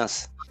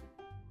criança.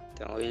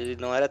 Então ele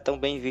não era tão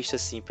bem visto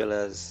assim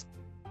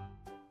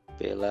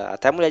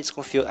até a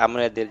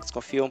mulher dele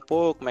desconfiou um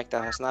pouco como é que tá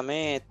o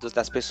relacionamento,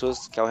 das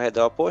pessoas que ao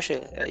redor,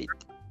 poxa,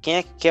 quem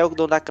é o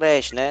dono da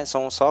creche, né?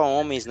 São só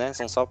homens, né?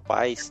 São só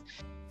pais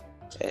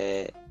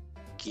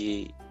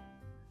que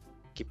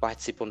que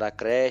participam da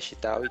creche e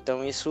tal.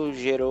 Então isso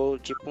gerou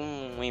tipo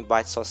um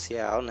embate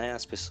social, né?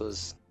 As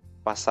pessoas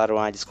passaram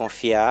a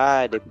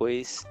desconfiar,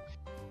 depois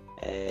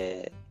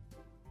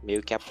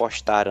meio que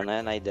apostaram,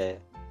 né, na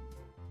ideia.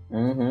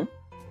 Uhum.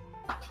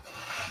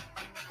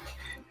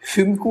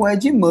 Filme com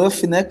Ed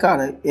Murphy, né,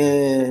 cara?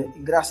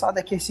 Engraçado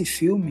é que esse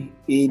filme,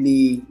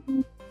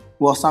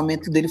 o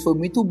orçamento dele foi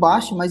muito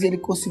baixo, mas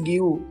ele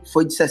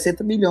foi de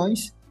 60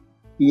 milhões,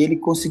 e ele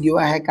conseguiu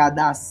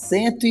arrecadar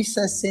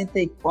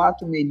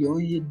 164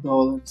 milhões de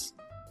dólares.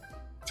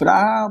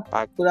 Para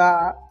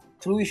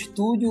o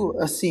estúdio,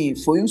 assim,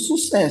 foi um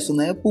sucesso,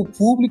 né? Para o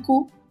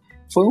público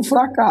foi um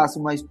fracasso,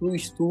 mas para o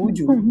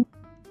estúdio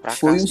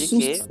foi um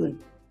sucesso.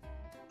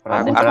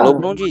 A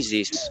Globo não diz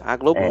isso. A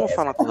Globo não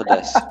fala uma coisa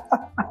dessa.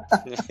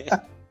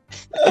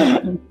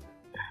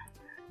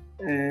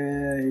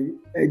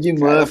 Ed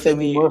Murphy,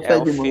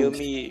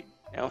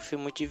 é um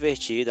filme muito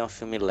divertido, é um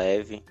filme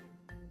leve.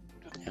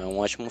 É um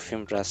ótimo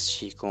filme para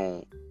assistir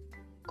com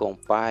o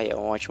pai, é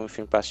um ótimo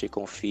filme para assistir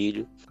com o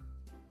filho.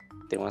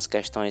 Tem umas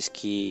questões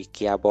que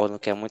abordam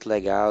que é muito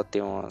legal,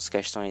 tem umas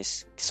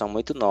questões que são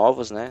muito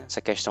novas, né?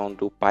 Essa questão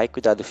do pai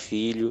cuidar do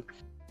filho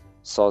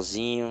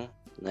sozinho,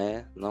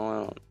 né?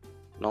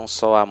 Não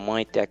só a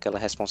mãe ter aquela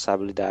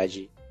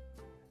responsabilidade.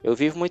 Eu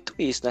vivo muito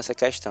isso nessa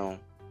questão.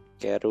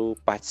 Quero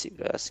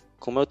participar.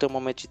 Como eu tenho um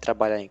momento de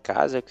trabalhar em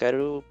casa, eu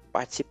quero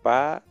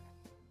participar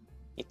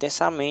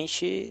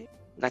intensamente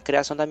na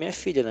criação da minha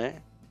filha, né?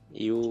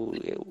 E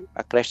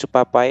a creche do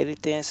papai, ele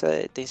tem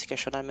esse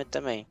questionamento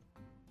também.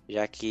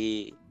 Já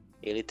que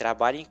ele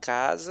trabalha em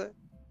casa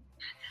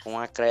com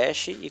a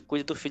creche e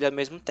cuida do filho ao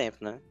mesmo tempo,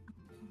 né?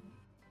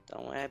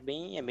 Então é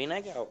bem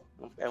legal.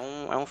 É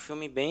um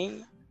filme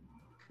bem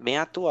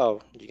atual,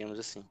 digamos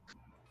assim.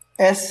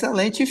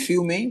 Excelente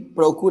filme, hein?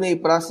 Procurem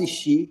para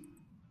assistir.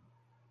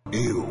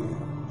 Eu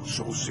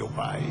sou seu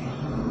pai.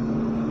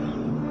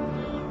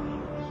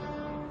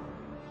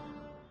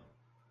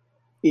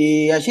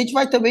 E a gente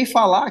vai também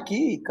falar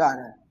aqui,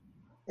 cara,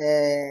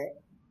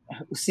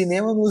 o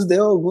cinema nos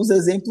deu alguns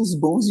exemplos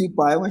bons de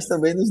pai, mas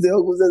também nos deu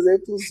alguns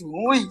exemplos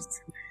ruins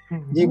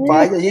de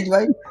pais. A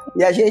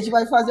gente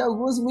vai fazer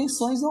algumas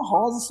menções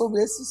honrosas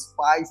sobre esses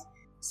pais.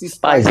 Esses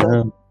pais,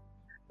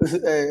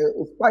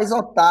 os pais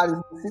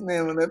otários do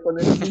cinema, né?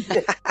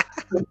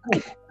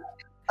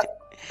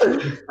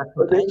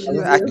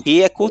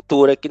 Aqui é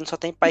cultura, aqui não só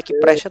tem pai que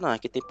presta, não.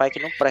 Aqui tem pai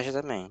que não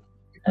presta também.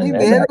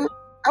 Primeiro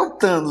é o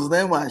Thanos,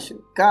 né,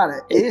 macho?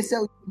 Cara, esse é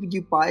o tipo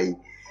de pai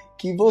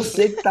que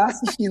você que tá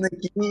assistindo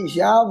aqui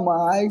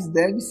jamais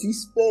deve se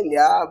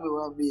espelhar,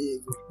 meu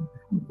amigo.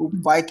 O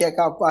pai que é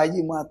capaz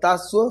de matar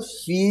sua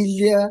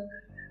filha,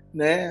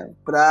 né,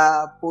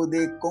 pra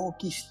poder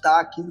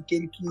conquistar aquilo que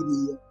ele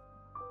queria.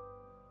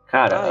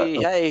 Cara,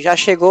 já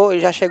chegou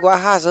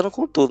arrasando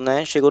com tudo,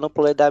 né? Chegou no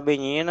puleiro da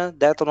menina,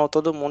 detonou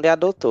todo mundo e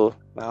adotou.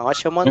 É uma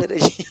ótima maneira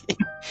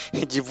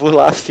de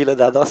burlar a fila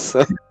da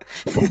adoção.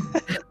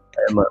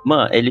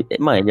 Ele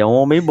é um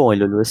homem bom.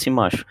 Ele olhou assim,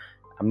 macho,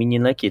 a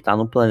menina aqui tá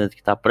num planeta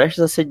que tá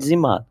prestes a ser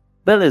dizimado.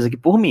 Beleza, que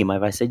por mim, mas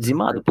vai ser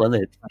dizimado o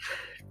planeta.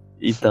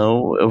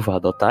 Então eu vou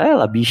adotar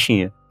ela, a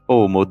bichinha.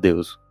 Oh, meu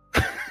Deus.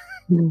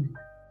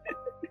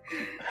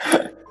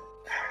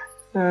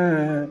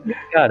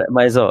 Cara,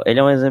 mas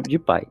ele é um exemplo de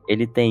pai.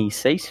 Ele tem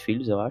 6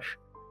 filhos, eu acho,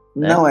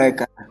 né? Não é,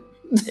 cara.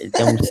 Ele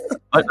tem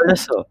olha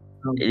só,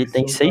 ele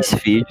tem 6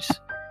 filhos.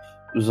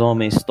 Os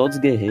homens todos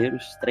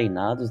guerreiros,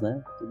 treinados,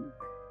 né?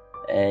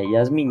 E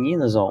as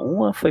meninas,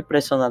 uma foi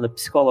pressionada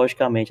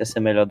psicologicamente a ser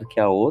melhor do que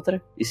a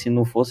outra, e se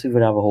não fosse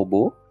virava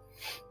robô.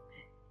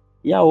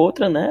 E a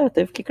outra, né,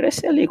 teve que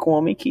crescer ali com um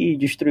homem que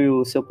destruiu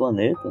o seu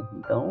planeta.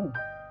 Então,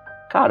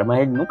 cara,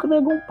 mas ele nunca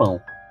negou um pão.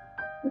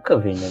 Nunca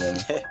veio negando.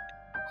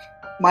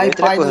 Mas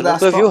outra pai coisa,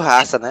 nunca viu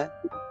raça, né?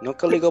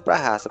 Nunca ligou pra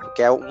raça,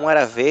 porque um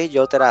era verde,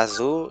 outro era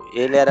azul,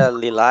 ele era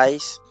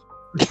lilás.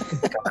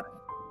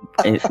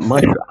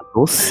 Mano,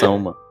 adoção,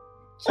 mano.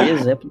 Que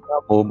exemplo de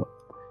amor, mano.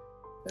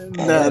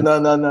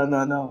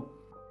 Não.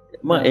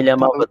 Mano, ele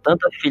amava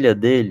tanto a filha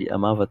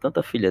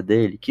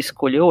dele, que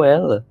escolheu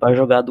ela pra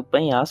jogar do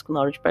penhasco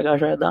na hora de pegar a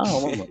joia da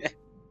alma, mano.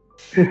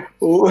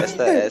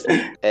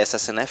 Essa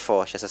cena é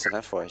forte,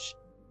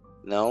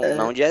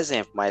 Não de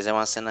exemplo, mas é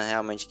uma cena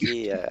realmente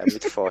que é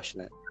muito forte,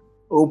 né?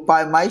 O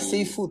pai mais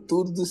sem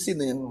futuro do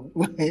cinema.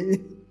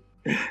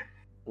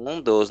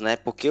 Um dos, né?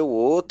 Porque o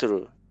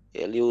outro,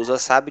 ele usa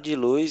sabre de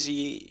luz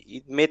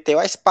e meteu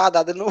a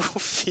espadada no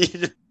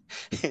filho.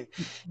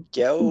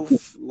 Que é o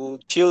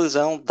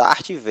tiozão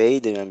Darth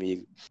Vader, meu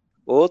amigo.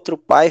 Outro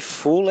pai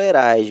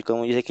fuleiragem,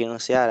 como diz aqui no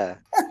Ceará.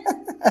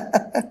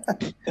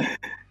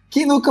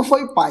 Que nunca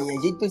foi pai.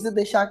 A gente precisa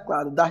deixar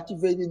claro. Darth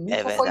Vader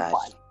nunca foi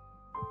pai.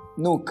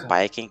 Nunca.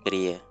 Pai é quem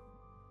cria.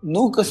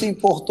 Nunca se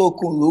importou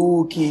com o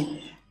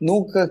Luke.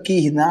 Nunca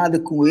quis nada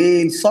com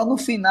ele. Só no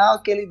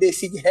final que ele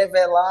decide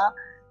revelar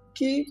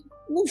que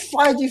não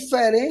faz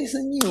diferença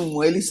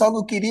nenhuma. Ele só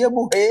não queria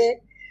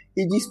morrer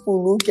e disse pro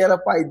Luke que era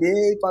pai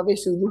dele para ver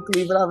se o Luke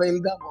livrava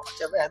ele da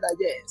morte. A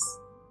verdade é essa.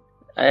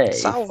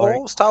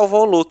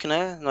 Salvou o Luke,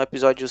 né? No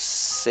episódio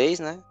 6,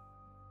 né?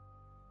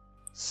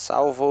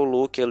 salvou o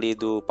Luke ali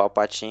do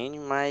Palpatine,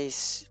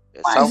 mas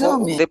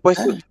salvou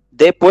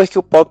depois que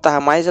o Pop tava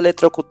mais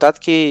eletrocutado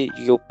que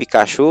o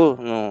Pikachu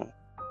no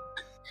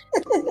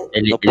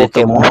ele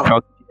tomou um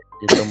choque.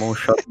 Ele tomou um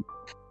choque.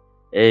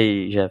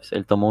 Ei, Jefferson,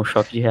 ele tomou um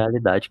choque de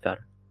realidade,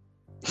 cara.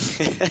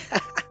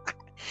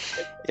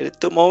 Ele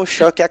tomou um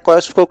choque e a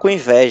Aquarius ficou com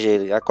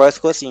inveja. A Aquarius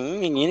ficou assim,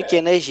 menino, que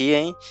energia,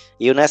 hein?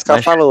 E o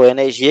Nescau falou,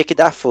 energia que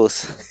dá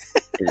força.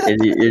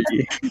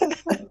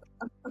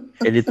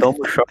 Ele toma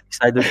o choque e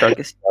sai do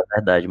choque assim, é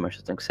verdade, mas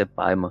eu tenho que ser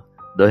pai, mano.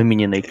 2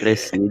 meninos aí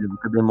crescidos,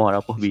 nunca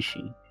demorar por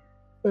bichinho.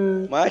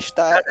 Mas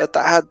eu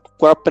tava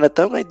com a pena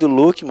também do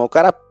Luke, mano. O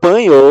cara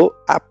apanhou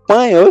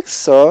que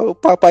só. O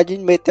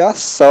Palpatine meteu a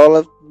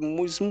sola,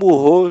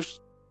 esmurrou,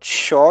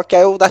 choque.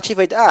 Aí o Darth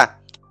Vader,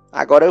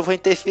 agora eu vou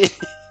interferir.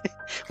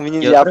 O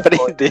menino já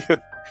aprendeu.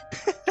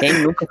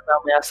 Quem nunca foi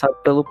ameaçado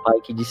pelo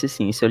pai que disse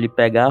assim, se eu lhe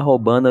pegar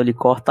roubando, eu lhe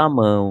corto a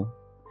mão.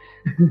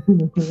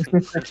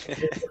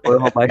 Foi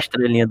roubar a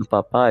estrelinha do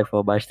papai, foi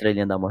roubar a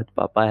estrelinha da morte do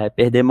papai, vai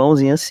perder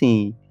mãozinha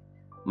assim.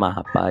 Mas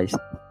rapaz,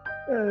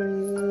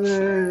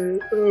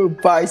 o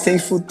pai sem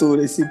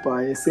futuro, esse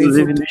pai.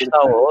 Inclusive no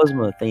Star Wars,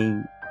 mano,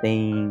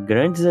 tem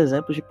grandes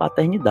exemplos de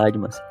paternidade,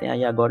 mano. Você tem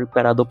aí agora o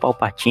Imperador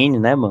Palpatine,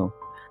 né, mano?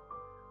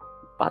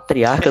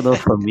 Patriarca da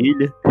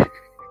família.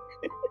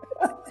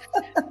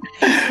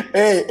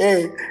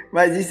 Ei,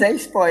 mas isso é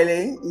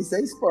spoiler, hein? Isso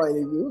é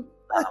spoiler, viu?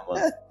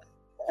 Mano.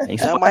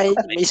 Não, mas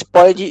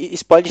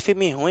spoiler de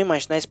filme ruim,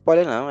 mas não é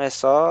spoiler não, é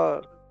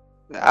só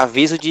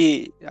aviso.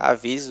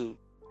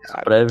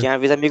 Prévio. Quem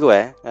avisa amigo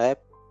é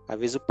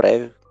aviso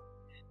prévio.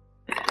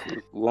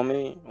 O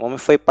homem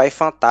foi pai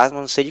fantasma,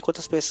 não sei de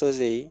quantas pessoas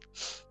aí.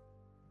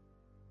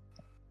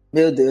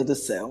 Meu Deus do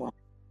céu, mano.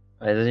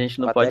 Mas a gente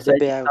não pode sair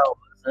de Star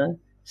Wars, né?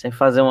 Sem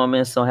fazer uma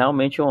menção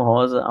realmente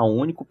honrosa ao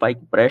único pai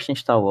que presta em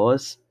Star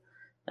Wars.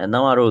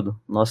 Não, Haroldo,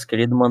 nosso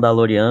querido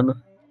Mandaloriano.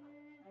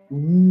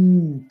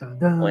 Um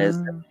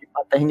exemplo de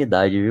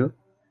paternidade, viu?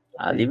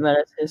 Ali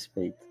merece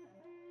respeito.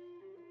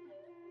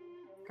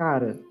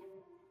 Cara,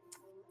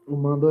 o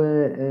Mando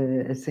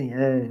é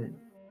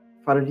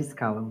fora de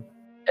escala. Mano.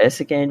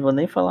 Essa que a gente não vou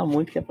nem falar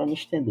muito, que é pra não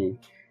estender.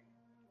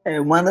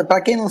 Pra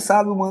quem não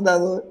sabe, o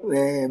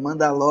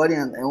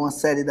Mandalorian é uma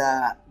série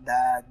da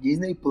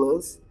Disney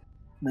Plus,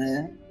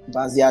 né?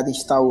 Baseada em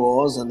Star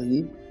Wars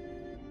ali.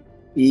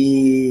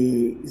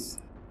 E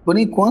por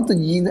enquanto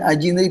a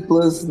Disney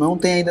Plus não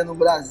tem ainda no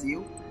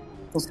Brasil.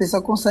 Você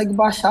só consegue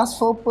baixar se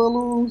for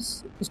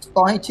pelos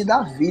torrent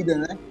da vida,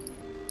 né?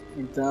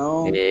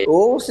 Então,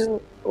 ou se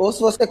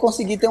você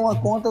conseguir ter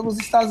uma conta nos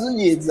Estados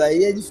Unidos,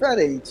 aí é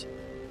diferente.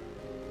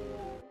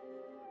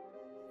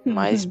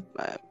 Mas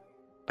a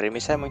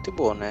premissa é muito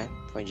boa, né?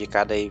 Foi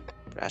indicada aí,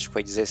 acho que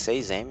foi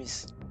 16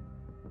 M's.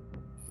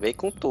 Veio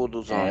com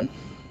tudo, Zona.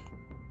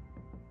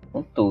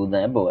 Com tudo,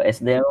 né? Boa.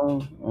 Esse daí é o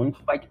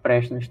único pai que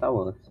presta no Star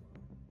Wars.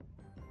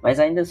 Mas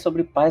ainda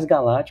sobre Pais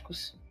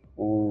Galácticos,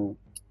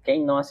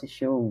 quem não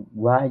assistiu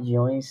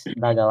Guardiões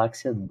da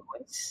Galáxia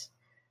 2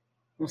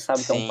 não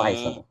sabe o que é um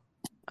paizão.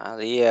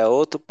 Ali é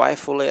outro pai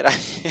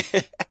fuleiragem.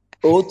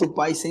 Outro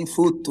pai sem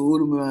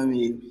futuro, meu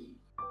amigo.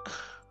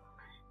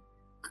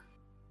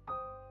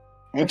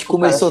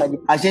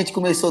 A gente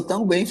começou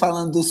tão bem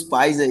falando dos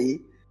pais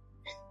aí.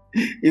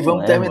 E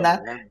vamos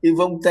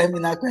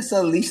terminar com essa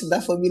lista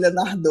da família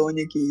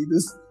Nardoni aqui.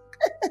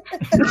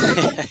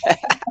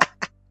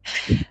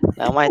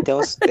 Não, mas tem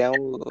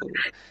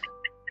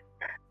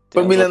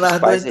família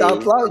Nardoni tá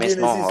aplaudindo esses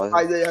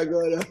pais aí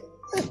agora.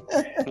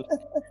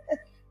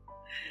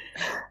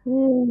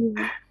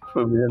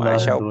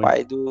 Mas é o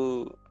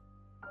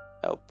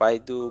pai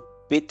do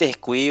Peter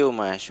Quill,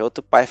 mas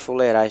outro pai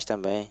fuleiragem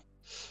também.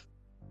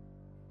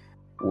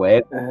 O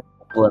Ego,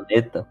 o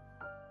planeta.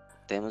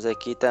 Temos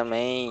aqui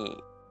também,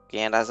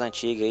 quem é das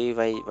antigas aí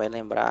vai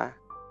lembrar,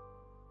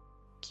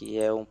 que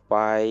é um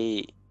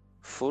pai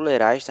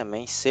fuleiragem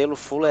também, selo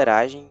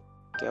fuleiragem,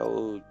 que é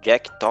o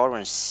Jack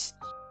Torrance,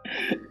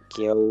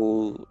 que é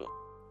o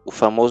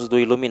famoso do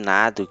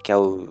Iluminado, que é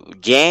o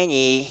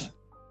Jenny.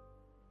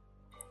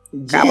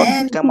 O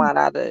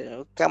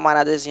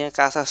camaradazinho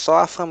caça só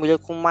a família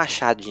com um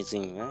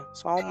machadozinho, né?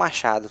 Só um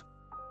machado.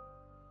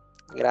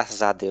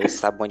 Graças a Deus,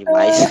 tá bom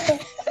demais.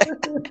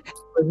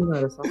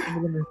 Era só a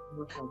família mesmo com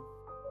machado.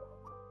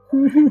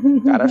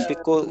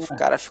 O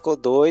cara ficou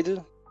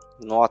doido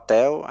no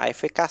hotel, aí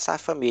foi caçar a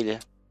família.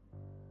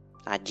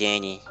 A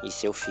Jenny e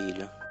seu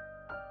filho.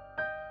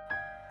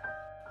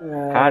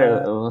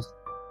 Cara,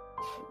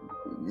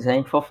 se a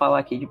gente for falar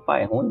aqui de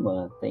pai ruim,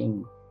 mano,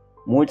 tem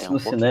muitos no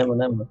cinema,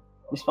 né, mano?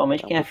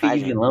 Principalmente quem é filho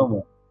de vilão,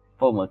 mano.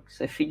 Pô, mano,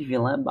 ser filho de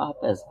vilão é barra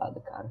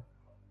pesada, cara.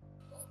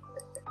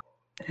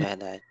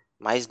 Verdade.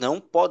 Mas não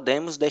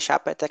podemos deixar a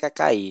peteca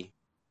cair.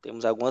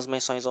 Temos algumas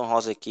menções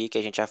honrosas aqui que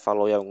a gente já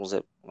falou em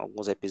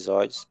alguns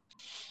episódios,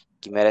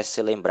 que merecem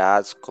ser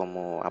lembrados,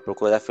 como A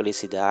Procura da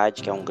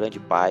Felicidade, que é um grande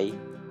pai.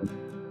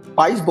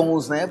 Pais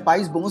bons, né?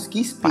 Pais bons que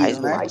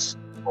inspiram, né?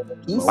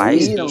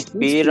 Pais que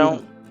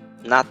inspiram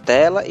na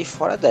tela e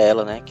fora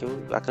dela, né? Que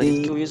eu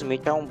acredito que o Will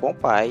Smith é um bom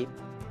pai.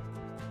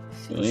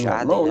 Sim,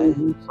 Jardim, não, né?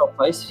 ele só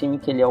faz filme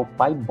que ele é o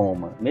pai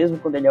bomba. Mesmo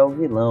quando ele é o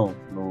vilão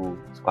no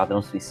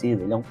Esquadrão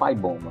Suicida, ele é um pai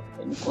bomba.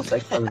 Ele não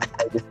consegue fazer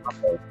desse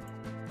papel.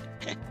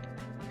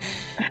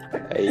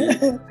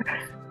 Aí,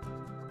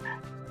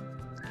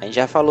 a gente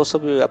já falou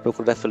sobre A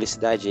Procura da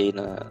Felicidade aí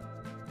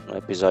no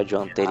episódio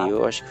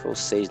anterior, acho que foi o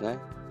 6, né?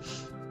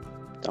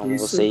 Então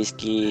Isso. vocês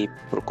que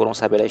procuram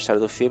saber a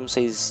história do filme,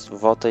 vocês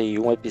voltam aí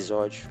um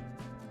episódio.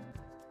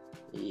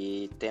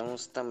 E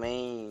temos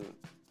também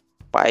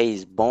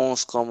pais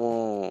bons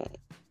como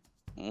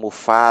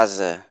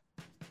Mufasa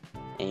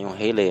em Um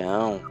Rei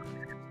Leão,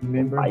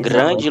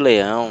 Grande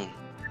Leão.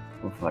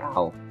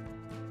 Rural.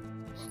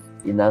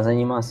 E das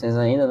animações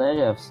ainda, né,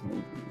 Jefferson?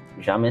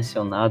 Já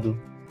mencionado,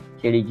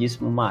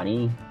 queridíssimo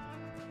Marinho,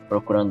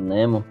 Procurando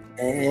Nemo.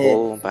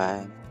 Pô,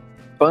 pai.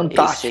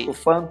 Fantástico,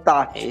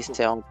 fantástico.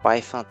 Esse é um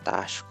pai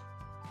fantástico.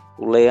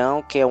 O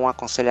Leão, que é um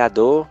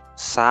aconselhador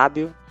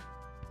sábio,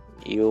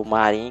 e o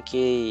Marinho,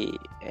 que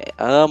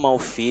ama o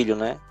filho,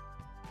 né?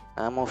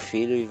 Ama o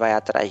filho e vai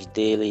atrás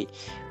dele,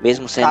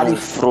 mesmo sendo um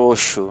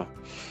frouxo,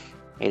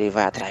 ele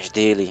vai atrás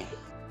dele.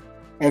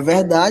 É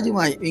verdade,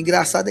 mas o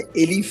engraçado é que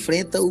ele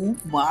enfrenta o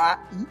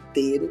mar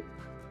inteiro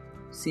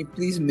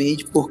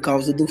simplesmente por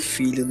causa do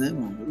filho, né,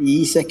 mano?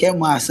 E isso aqui é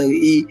massa.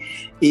 E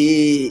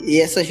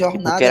essa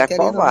jornada... Porque era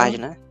covarde,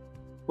 né?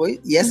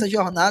 E essa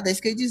jornada, é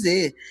isso que eu ia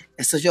dizer,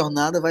 essa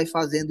jornada vai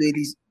fazendo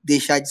ele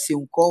deixar de ser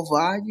um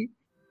covarde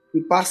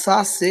e passar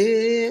a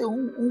ser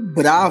um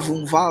bravo,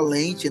 um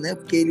valente, né?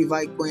 Porque ele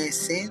vai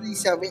conhecendo e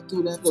se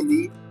aventurando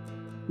ali.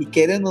 E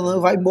querendo ou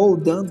não, vai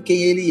moldando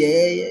quem ele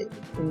é.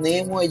 O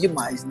Nemo é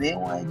demais,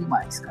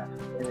 cara.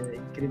 É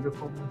incrível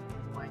como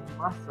uma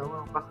animação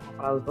é uma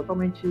parada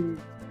totalmente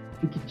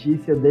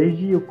fictícia,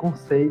 desde o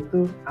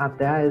conceito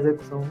até a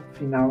execução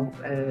final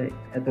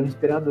é tão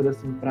inspiradora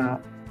assim pra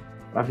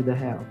vida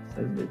real,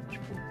 sabe?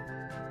 Tipo...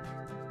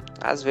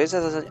 Às vezes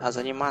as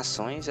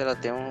animações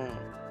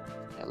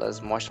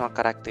elas mostram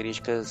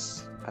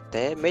características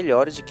até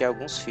melhores do que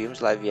alguns filmes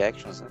live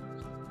actions, né?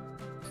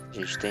 A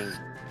gente tem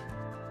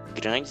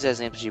grandes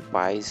exemplos de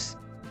pais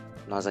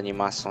nas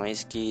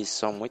animações que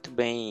são muito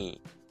bem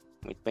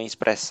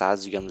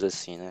expressados, digamos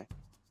assim, né?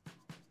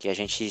 Que a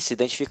gente se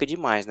identifica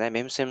demais, né?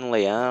 Mesmo sendo um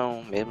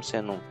leão, mesmo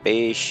sendo um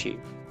peixe.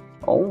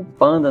 Ou um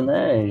panda,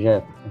 né,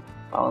 Jeff?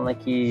 Falando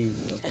aqui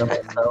outra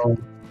versão,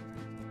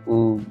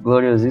 o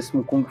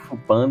gloriosíssimo Kung Fu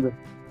Panda,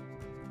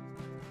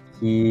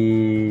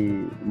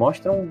 que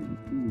mostra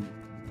um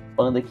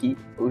panda que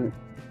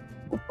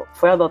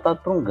foi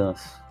adotado por um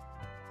ganso.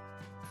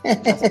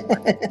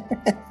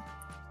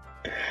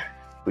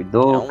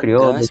 Cuidou,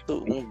 criou...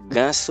 Um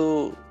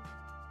ganso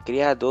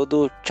criador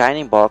do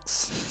China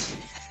Box.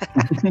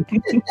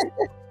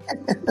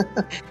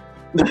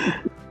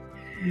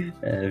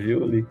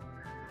 Viu ali?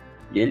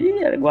 E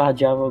ele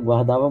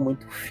guardava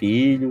muito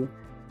filho,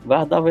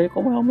 guardava ele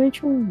como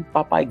realmente um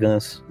papai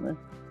ganso, né?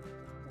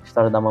 A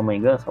história da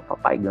mamãe ganso é o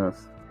papai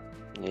ganso.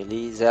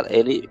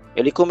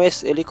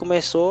 Ele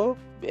começou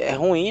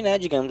ruim, né?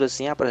 Digamos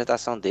assim, a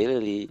apresentação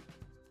dele.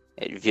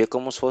 Ele via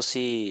como se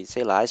fosse,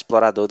 sei lá,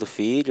 explorador do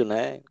filho,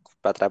 né?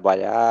 Pra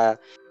trabalhar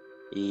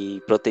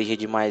e proteger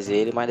demais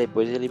ele, mas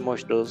depois ele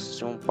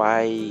mostrou-se um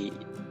pai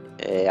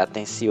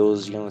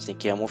atencioso, digamos assim,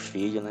 que ama o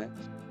filho, né?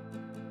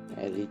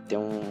 Ele tem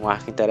um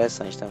arco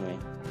interessante também.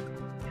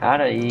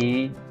 Cara,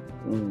 e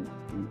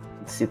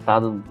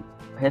citado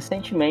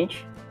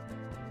recentemente,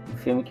 um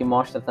filme que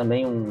mostra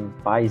também um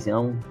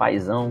paizão,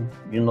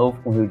 de novo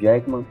com o Hugh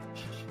Jackman,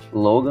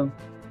 Logan.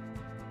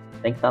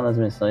 Tem que estar nas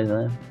menções,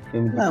 né?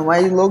 Não,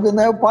 mas Logan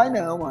não é o pai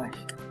não, mano.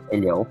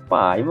 Ele é o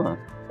pai, mano.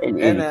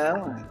 Não,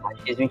 mano.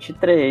 Ele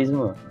 23,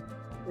 mano.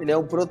 Ele é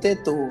o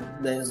protetor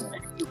dela.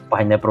 O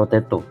pai não é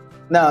protetor.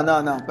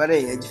 Não,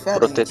 peraí, é diferente.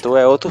 Protetor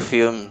é outro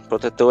filme.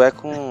 Protetor é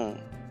com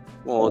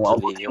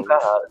outro ali.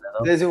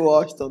 Daisy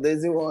Washington.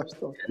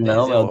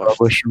 Não,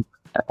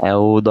 é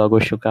o do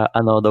Agostinho Carrara.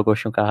 Ah, não, o do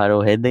Agostinho Carrara é o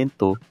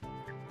Redentor.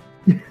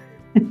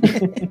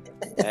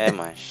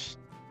 Mas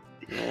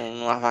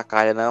não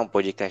avacalha não,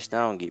 podcast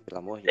não, Gui, pelo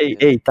amor de Deus.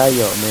 Ei, tá aí,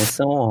 ó,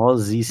 menção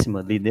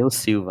honrosíssima, Lineu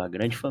Silva, a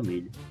grande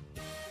família.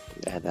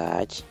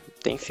 Verdade.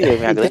 Tem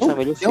filme, a grande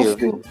família, o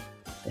filme.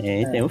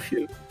 Tem um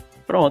filme.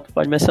 Pronto,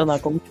 pode mencionar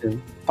como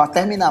filme. Pra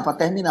terminar,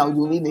 o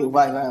do Lineu,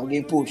 vai,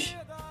 alguém puxa.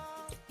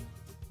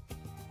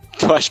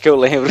 Tu acha que eu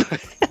lembro?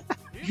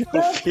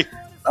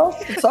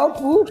 Só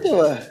puxa,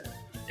 mano.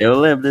 Eu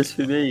lembro desse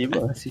filme aí,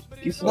 mano.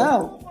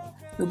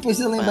 Não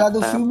precisa lembrar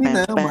do filme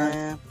não,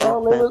 mano. Só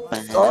lembro,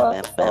 só.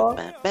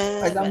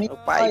 O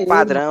pai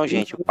padrão,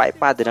 gente, o pai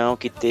padrão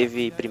que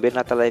teve primeiro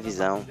na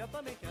televisão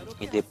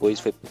e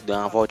depois foi dar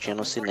uma voltinha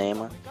no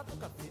cinema.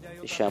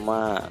 Se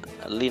chama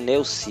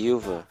Lineu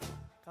Silva,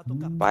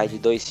 pai de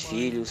 2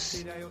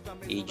 filhos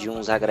e de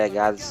uns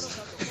agregados.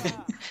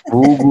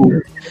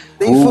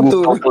 Tem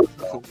futuro.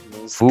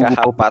 Uns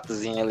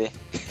carrapatozinhos ali.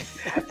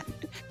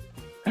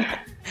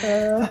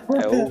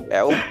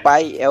 É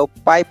o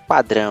pai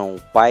padrão,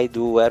 o pai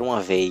do Era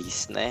Uma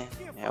Vez, né?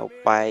 É o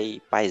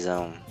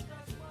paizão.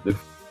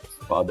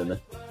 Foda, né?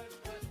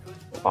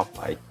 O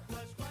papai.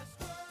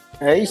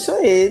 É isso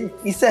aí.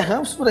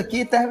 Encerramos por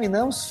aqui,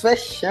 terminamos,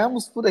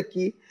 fechamos por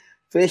aqui.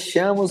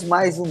 Fechamos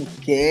mais um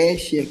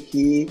cast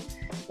aqui.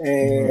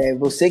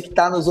 Você que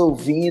está nos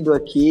ouvindo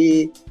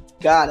aqui,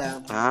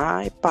 cara.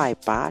 Ai, pai,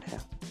 para.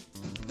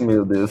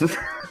 Meu Deus.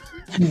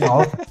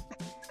 Nossa.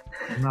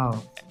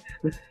 Não.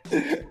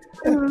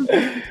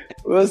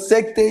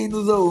 Você que tem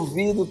nos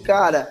ouvido,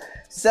 cara,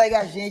 segue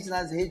a gente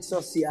nas redes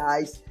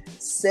sociais.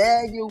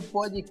 Segue o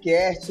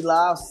podcast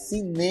lá,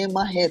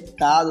 Cinema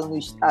Arretado, no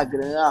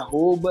Instagram,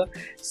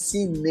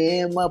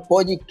 @cinema,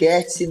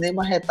 podcast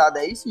Cinema Arretado.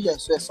 É isso,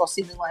 Gerson? É só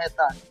Cinema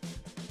Arretado?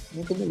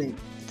 Nunca me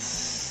lembro.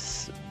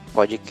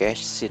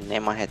 Podcast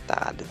Cinema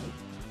Arretado.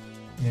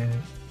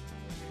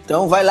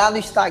 Então vai lá no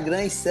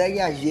Instagram e segue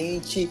a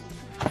gente,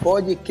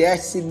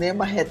 podcast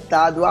Cinema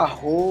Arretado,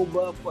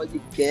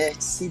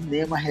 @podcast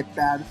Cinema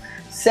Arretado.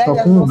 Segue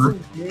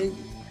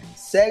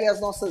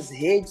as nossas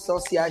redes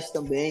sociais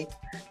também.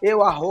 Eu,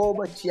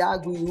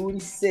 Thiago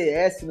Yuri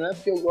CS, não é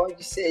porque eu gosto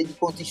de ser de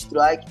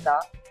Counter-Strike, tá?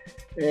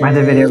 Mas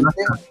deveria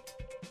gostar.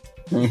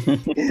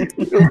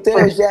 O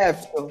teu,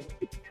 Jefferson.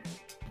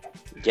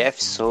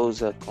 Jeff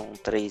Souza com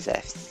 3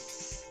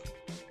 Fs.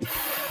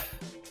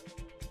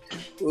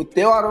 O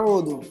teu,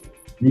 Haroldo.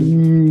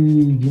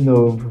 Ih, de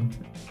novo.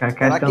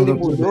 Será que ele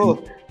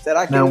mudou?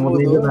 Será que não, ele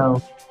mudei mudou?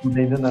 não.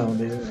 Mudei ainda não.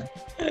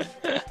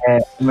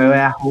 O meu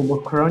é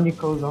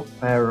 @Chronicles of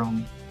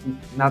Aaron.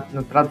 Na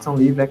tradução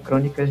livre é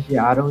Crônicas de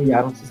Aaron, e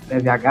Aaron se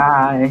escreve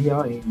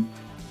H-A-R-O-N.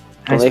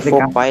 Quando ele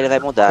for pai, ele vai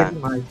mudar.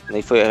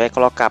 Ele vai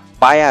colocar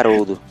Pai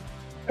Haroldo.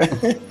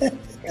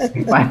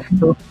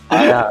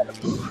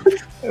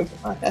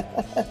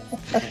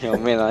 Em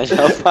homenagem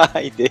ao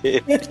pai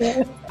dele.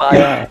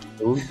 Pai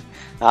Haroldo.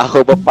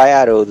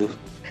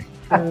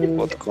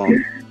 @paiharoldo.com.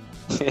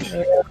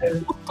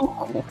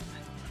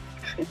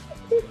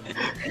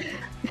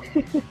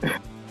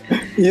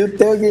 E o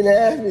teu,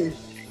 Guilherme?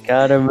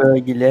 Cara, meu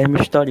Guilherme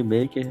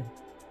Storymaker.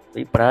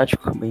 Bem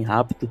prático, bem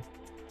rápido.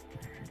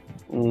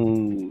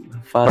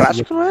 Fácil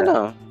Prático não é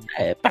não.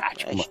 É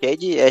prático, mano.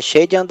 É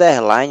cheio de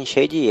underline,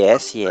 cheio de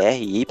S,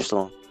 R,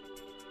 Y.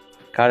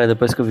 Cara,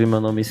 depois que eu vi meu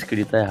nome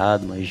escrito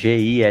errado, mas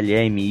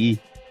G-I-L-M-I,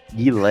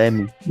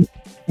 Guilherme.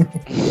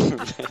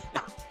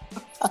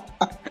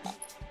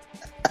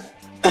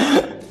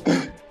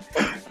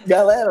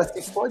 Galera,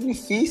 se for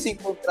difícil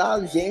encontrar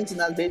a gente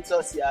nas redes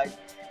sociais,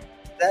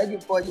 segue o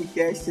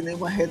podcast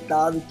Cinema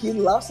Arretado, que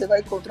lá você vai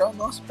encontrar o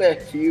nosso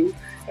perfil.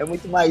 É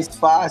muito mais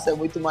fácil, é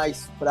muito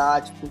mais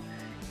prático.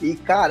 E,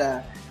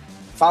 cara,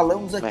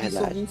 falamos aqui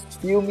sobre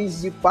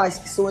filmes de pais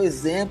que são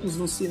exemplos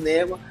no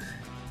cinema.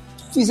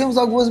 Fizemos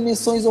algumas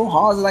menções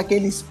honrosas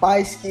daqueles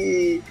pais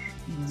que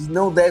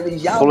não devem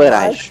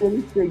jamais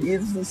ser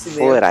seguidos no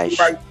cinema.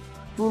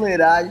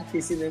 Fuleiragem que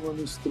o cinema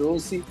nos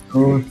trouxe.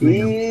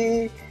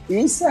 E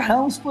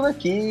encerramos por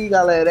aqui,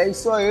 galera. É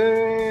isso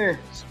aí.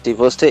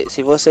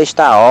 Se você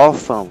está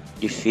órfão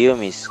de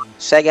filmes,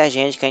 segue a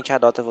gente que a gente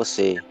adota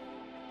você.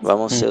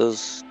 Vamos ser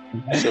os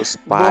seus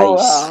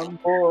pais.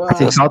 Boa.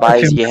 Seus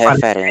pais de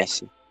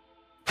referência.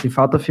 Se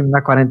falta filme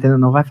na quarentena,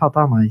 não vai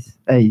faltar mais.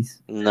 É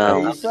isso.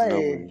 Não. É isso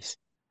aí.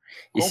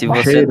 E se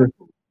você...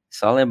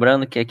 Só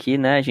lembrando que aqui,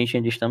 né, a gente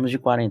ainda estamos de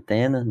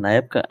quarentena. Na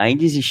época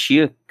ainda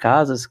existia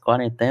casas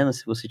quarentena,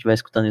 se você estiver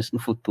escutando isso no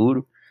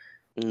futuro.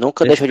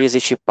 Nunca deixou de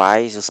existir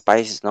pais. Os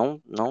pais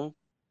não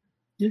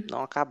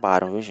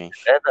acabaram, viu, gente?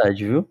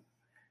 Verdade, viu?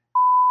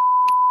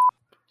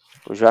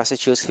 Eu já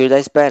assisti Os Filhos da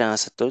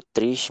Esperança. Tô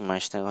triste,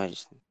 mas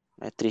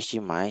é triste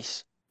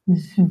demais.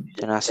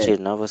 Você não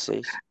assistiram, não,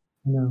 vocês?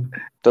 Não.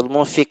 Todo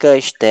mundo fica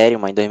estéril,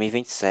 mas em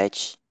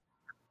 2027.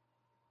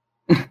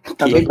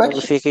 Todo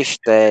mundo fica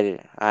estéril.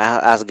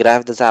 As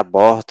grávidas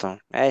abortam.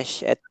 É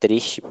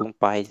triste pra um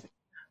pai.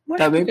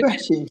 Tá bem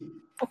pertinho.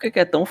 Por que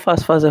é tão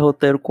fácil fazer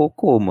roteiro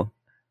cocô, mano?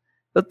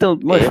 Eu tenho...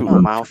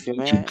 Mas o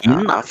filme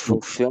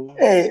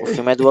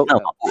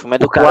é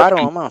do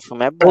Cuarón, mano. O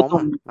filme é bom,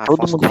 mano.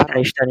 Todo mundo fica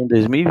estéril em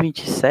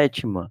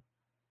 2027, mano.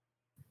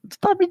 Tu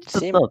tá me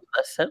dizendo... Não,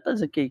 tá certo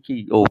dizer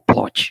que... Ô,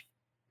 plot.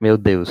 Meu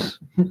Deus.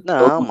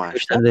 Não,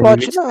 mas não é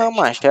plot não,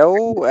 mas é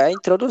a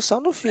introdução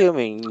do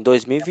filme. Em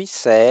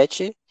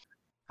 2027,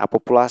 a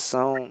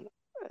população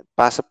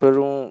passa por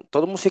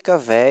todo mundo fica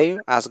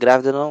velho, as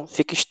grávidas não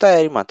ficam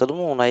estéril, mano, todo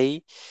mundo.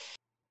 Aí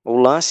o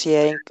lance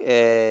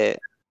é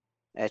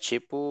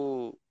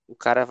tipo, o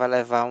cara vai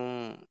levar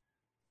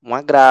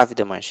uma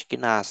grávida, mas que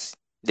nasce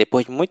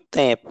depois de muito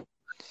tempo.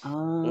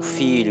 Um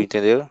filho,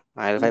 entendeu?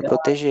 Aí ele vai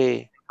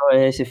proteger.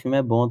 Esse filme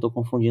é bom, tô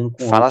confundindo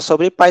com Fala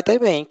sobre pai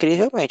também,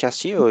 incrivelmente,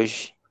 assisti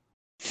hoje.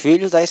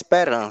 Filhos da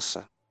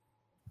Esperança.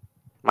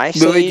 Mas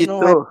isso aí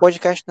não é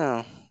podcast,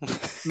 não.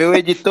 Meu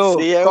editor,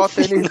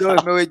 corta eles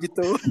dois, meu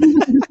editor.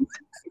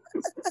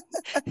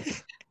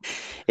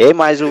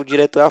 Mas o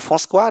diretor é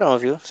Afonso Cuarón,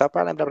 viu? Só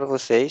pra lembrar pra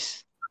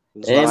vocês.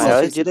 Um dos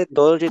maiores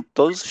diretores de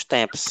todos os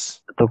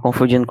tempos. Eu tô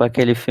confundindo com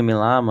aquele filme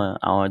lá, mano,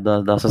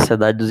 da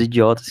Sociedade dos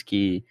Idiotas,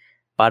 que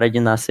para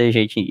de nascer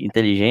gente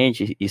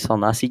inteligente e só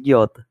nasce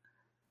idiota.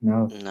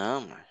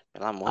 Não, mano,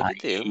 pelo amor de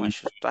Deus, mano.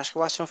 Tu acha que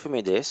eu vou assistir um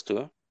filme desse,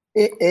 tu?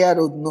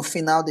 Haroldo, no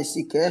final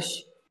desse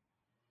cast,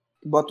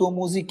 Bota uma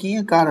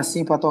musiquinha, cara,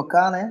 assim, pra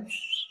tocar, né?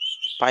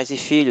 Pais e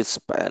filhos.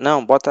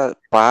 Não, bota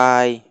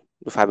pai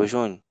do Fábio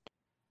Júnior.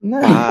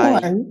 Não,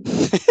 Pai. aí.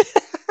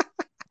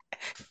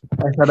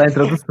 Essa é da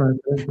introdução.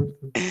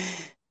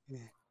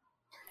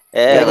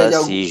 Pega Ela de se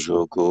algum.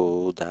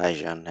 jogou da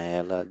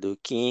janela do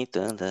quinto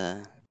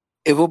andar.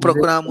 Eu vou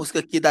procurar uma música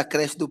aqui da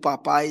creche do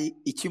papai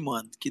e te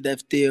mando, que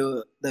deve ter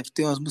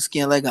umas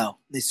musiquinhas legais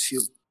nesse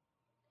filme.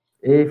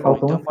 Ei, Ou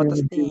faltou então um bota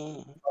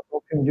filme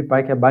assim. de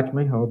pai que é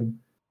Batman e Robin.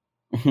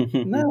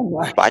 Não,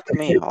 vai.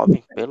 Batman e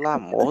Robin, pelo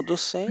amor do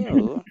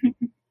Senhor.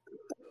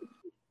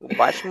 O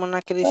Batman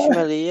naquele filme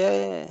ali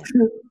é.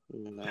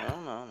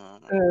 Não, não, não,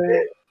 não.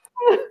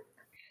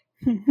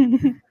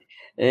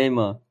 Ei,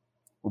 mano,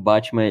 o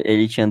Batman,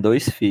 ele tinha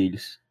 2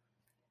 filhos.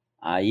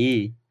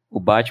 Aí, o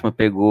Batman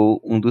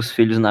pegou um dos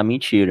filhos na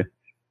mentira.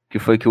 Que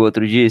foi que o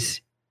outro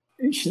disse?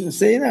 Ixi, não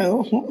sei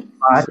não. Sei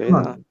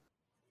Batman. não.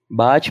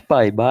 Bate,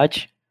 pai,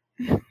 bate.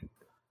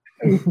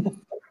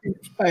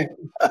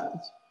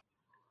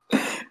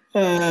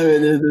 Ai, meu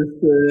Deus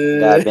do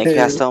Ainda bem que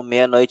já céu. são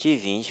meia-noite e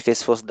 20, porque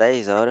se fosse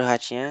 10 horas eu já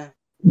tinha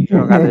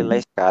jogado ele na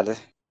escada.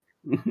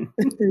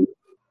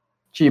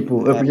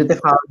 Tipo, eu podia ter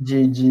falado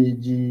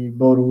de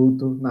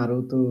Boruto,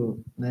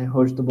 Naruto, né?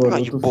 Rojo do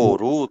Negócio de Boruto.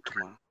 Boruto,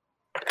 mano.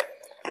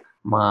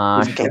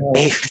 Macho. Que é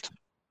besta.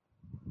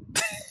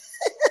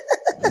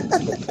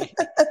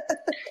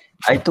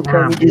 Aí tu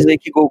quer me dizer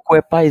que Goku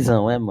é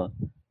paizão, é, mano?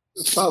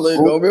 Falou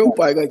igual meu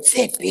pai, gosta de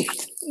ser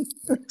besta.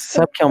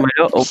 Sabe que é o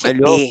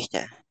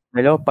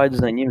melhor pai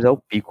dos animes é o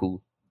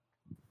Piccolo.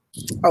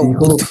 Ah, o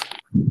Piccolo. puto.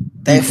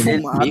 Até Ele-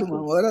 fumado,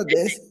 mano, uma hora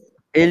dessa.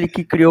 Ele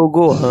que criou o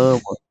Gohan,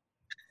 mano.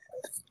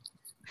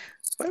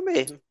 Foi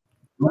mesmo.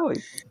 Foi.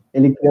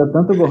 Ele criou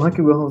tanto o Gohan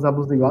que o Gohan usava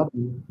os igual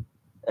dele.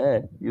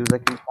 É, e usa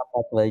aquele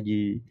sapato lá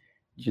de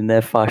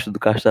nefasto do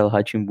Castelo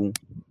Rá-Tim-Bum.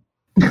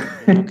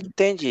 Nunca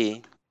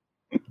entendi.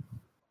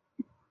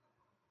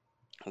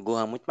 O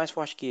Gohan é muito mais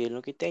forte que ele,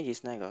 nunca entendi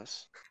esse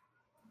negócio.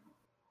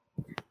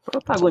 Só mais o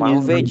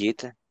Protagonismo.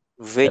 Vegeta.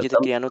 O Vegeta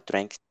Eu criando o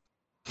Trunks.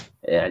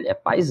 ele é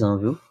paizão,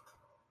 viu?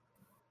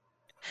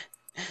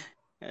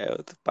 É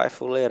outro pai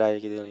fuleiragem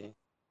aqui dele.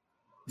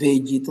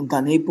 Vegeta não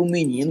tá nem pro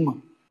menino,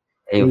 mano.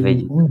 Eu Ele,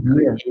 vejo. um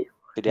dia,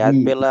 Criado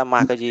E- pela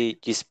marca de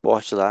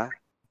esporte lá,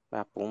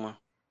 a Puma.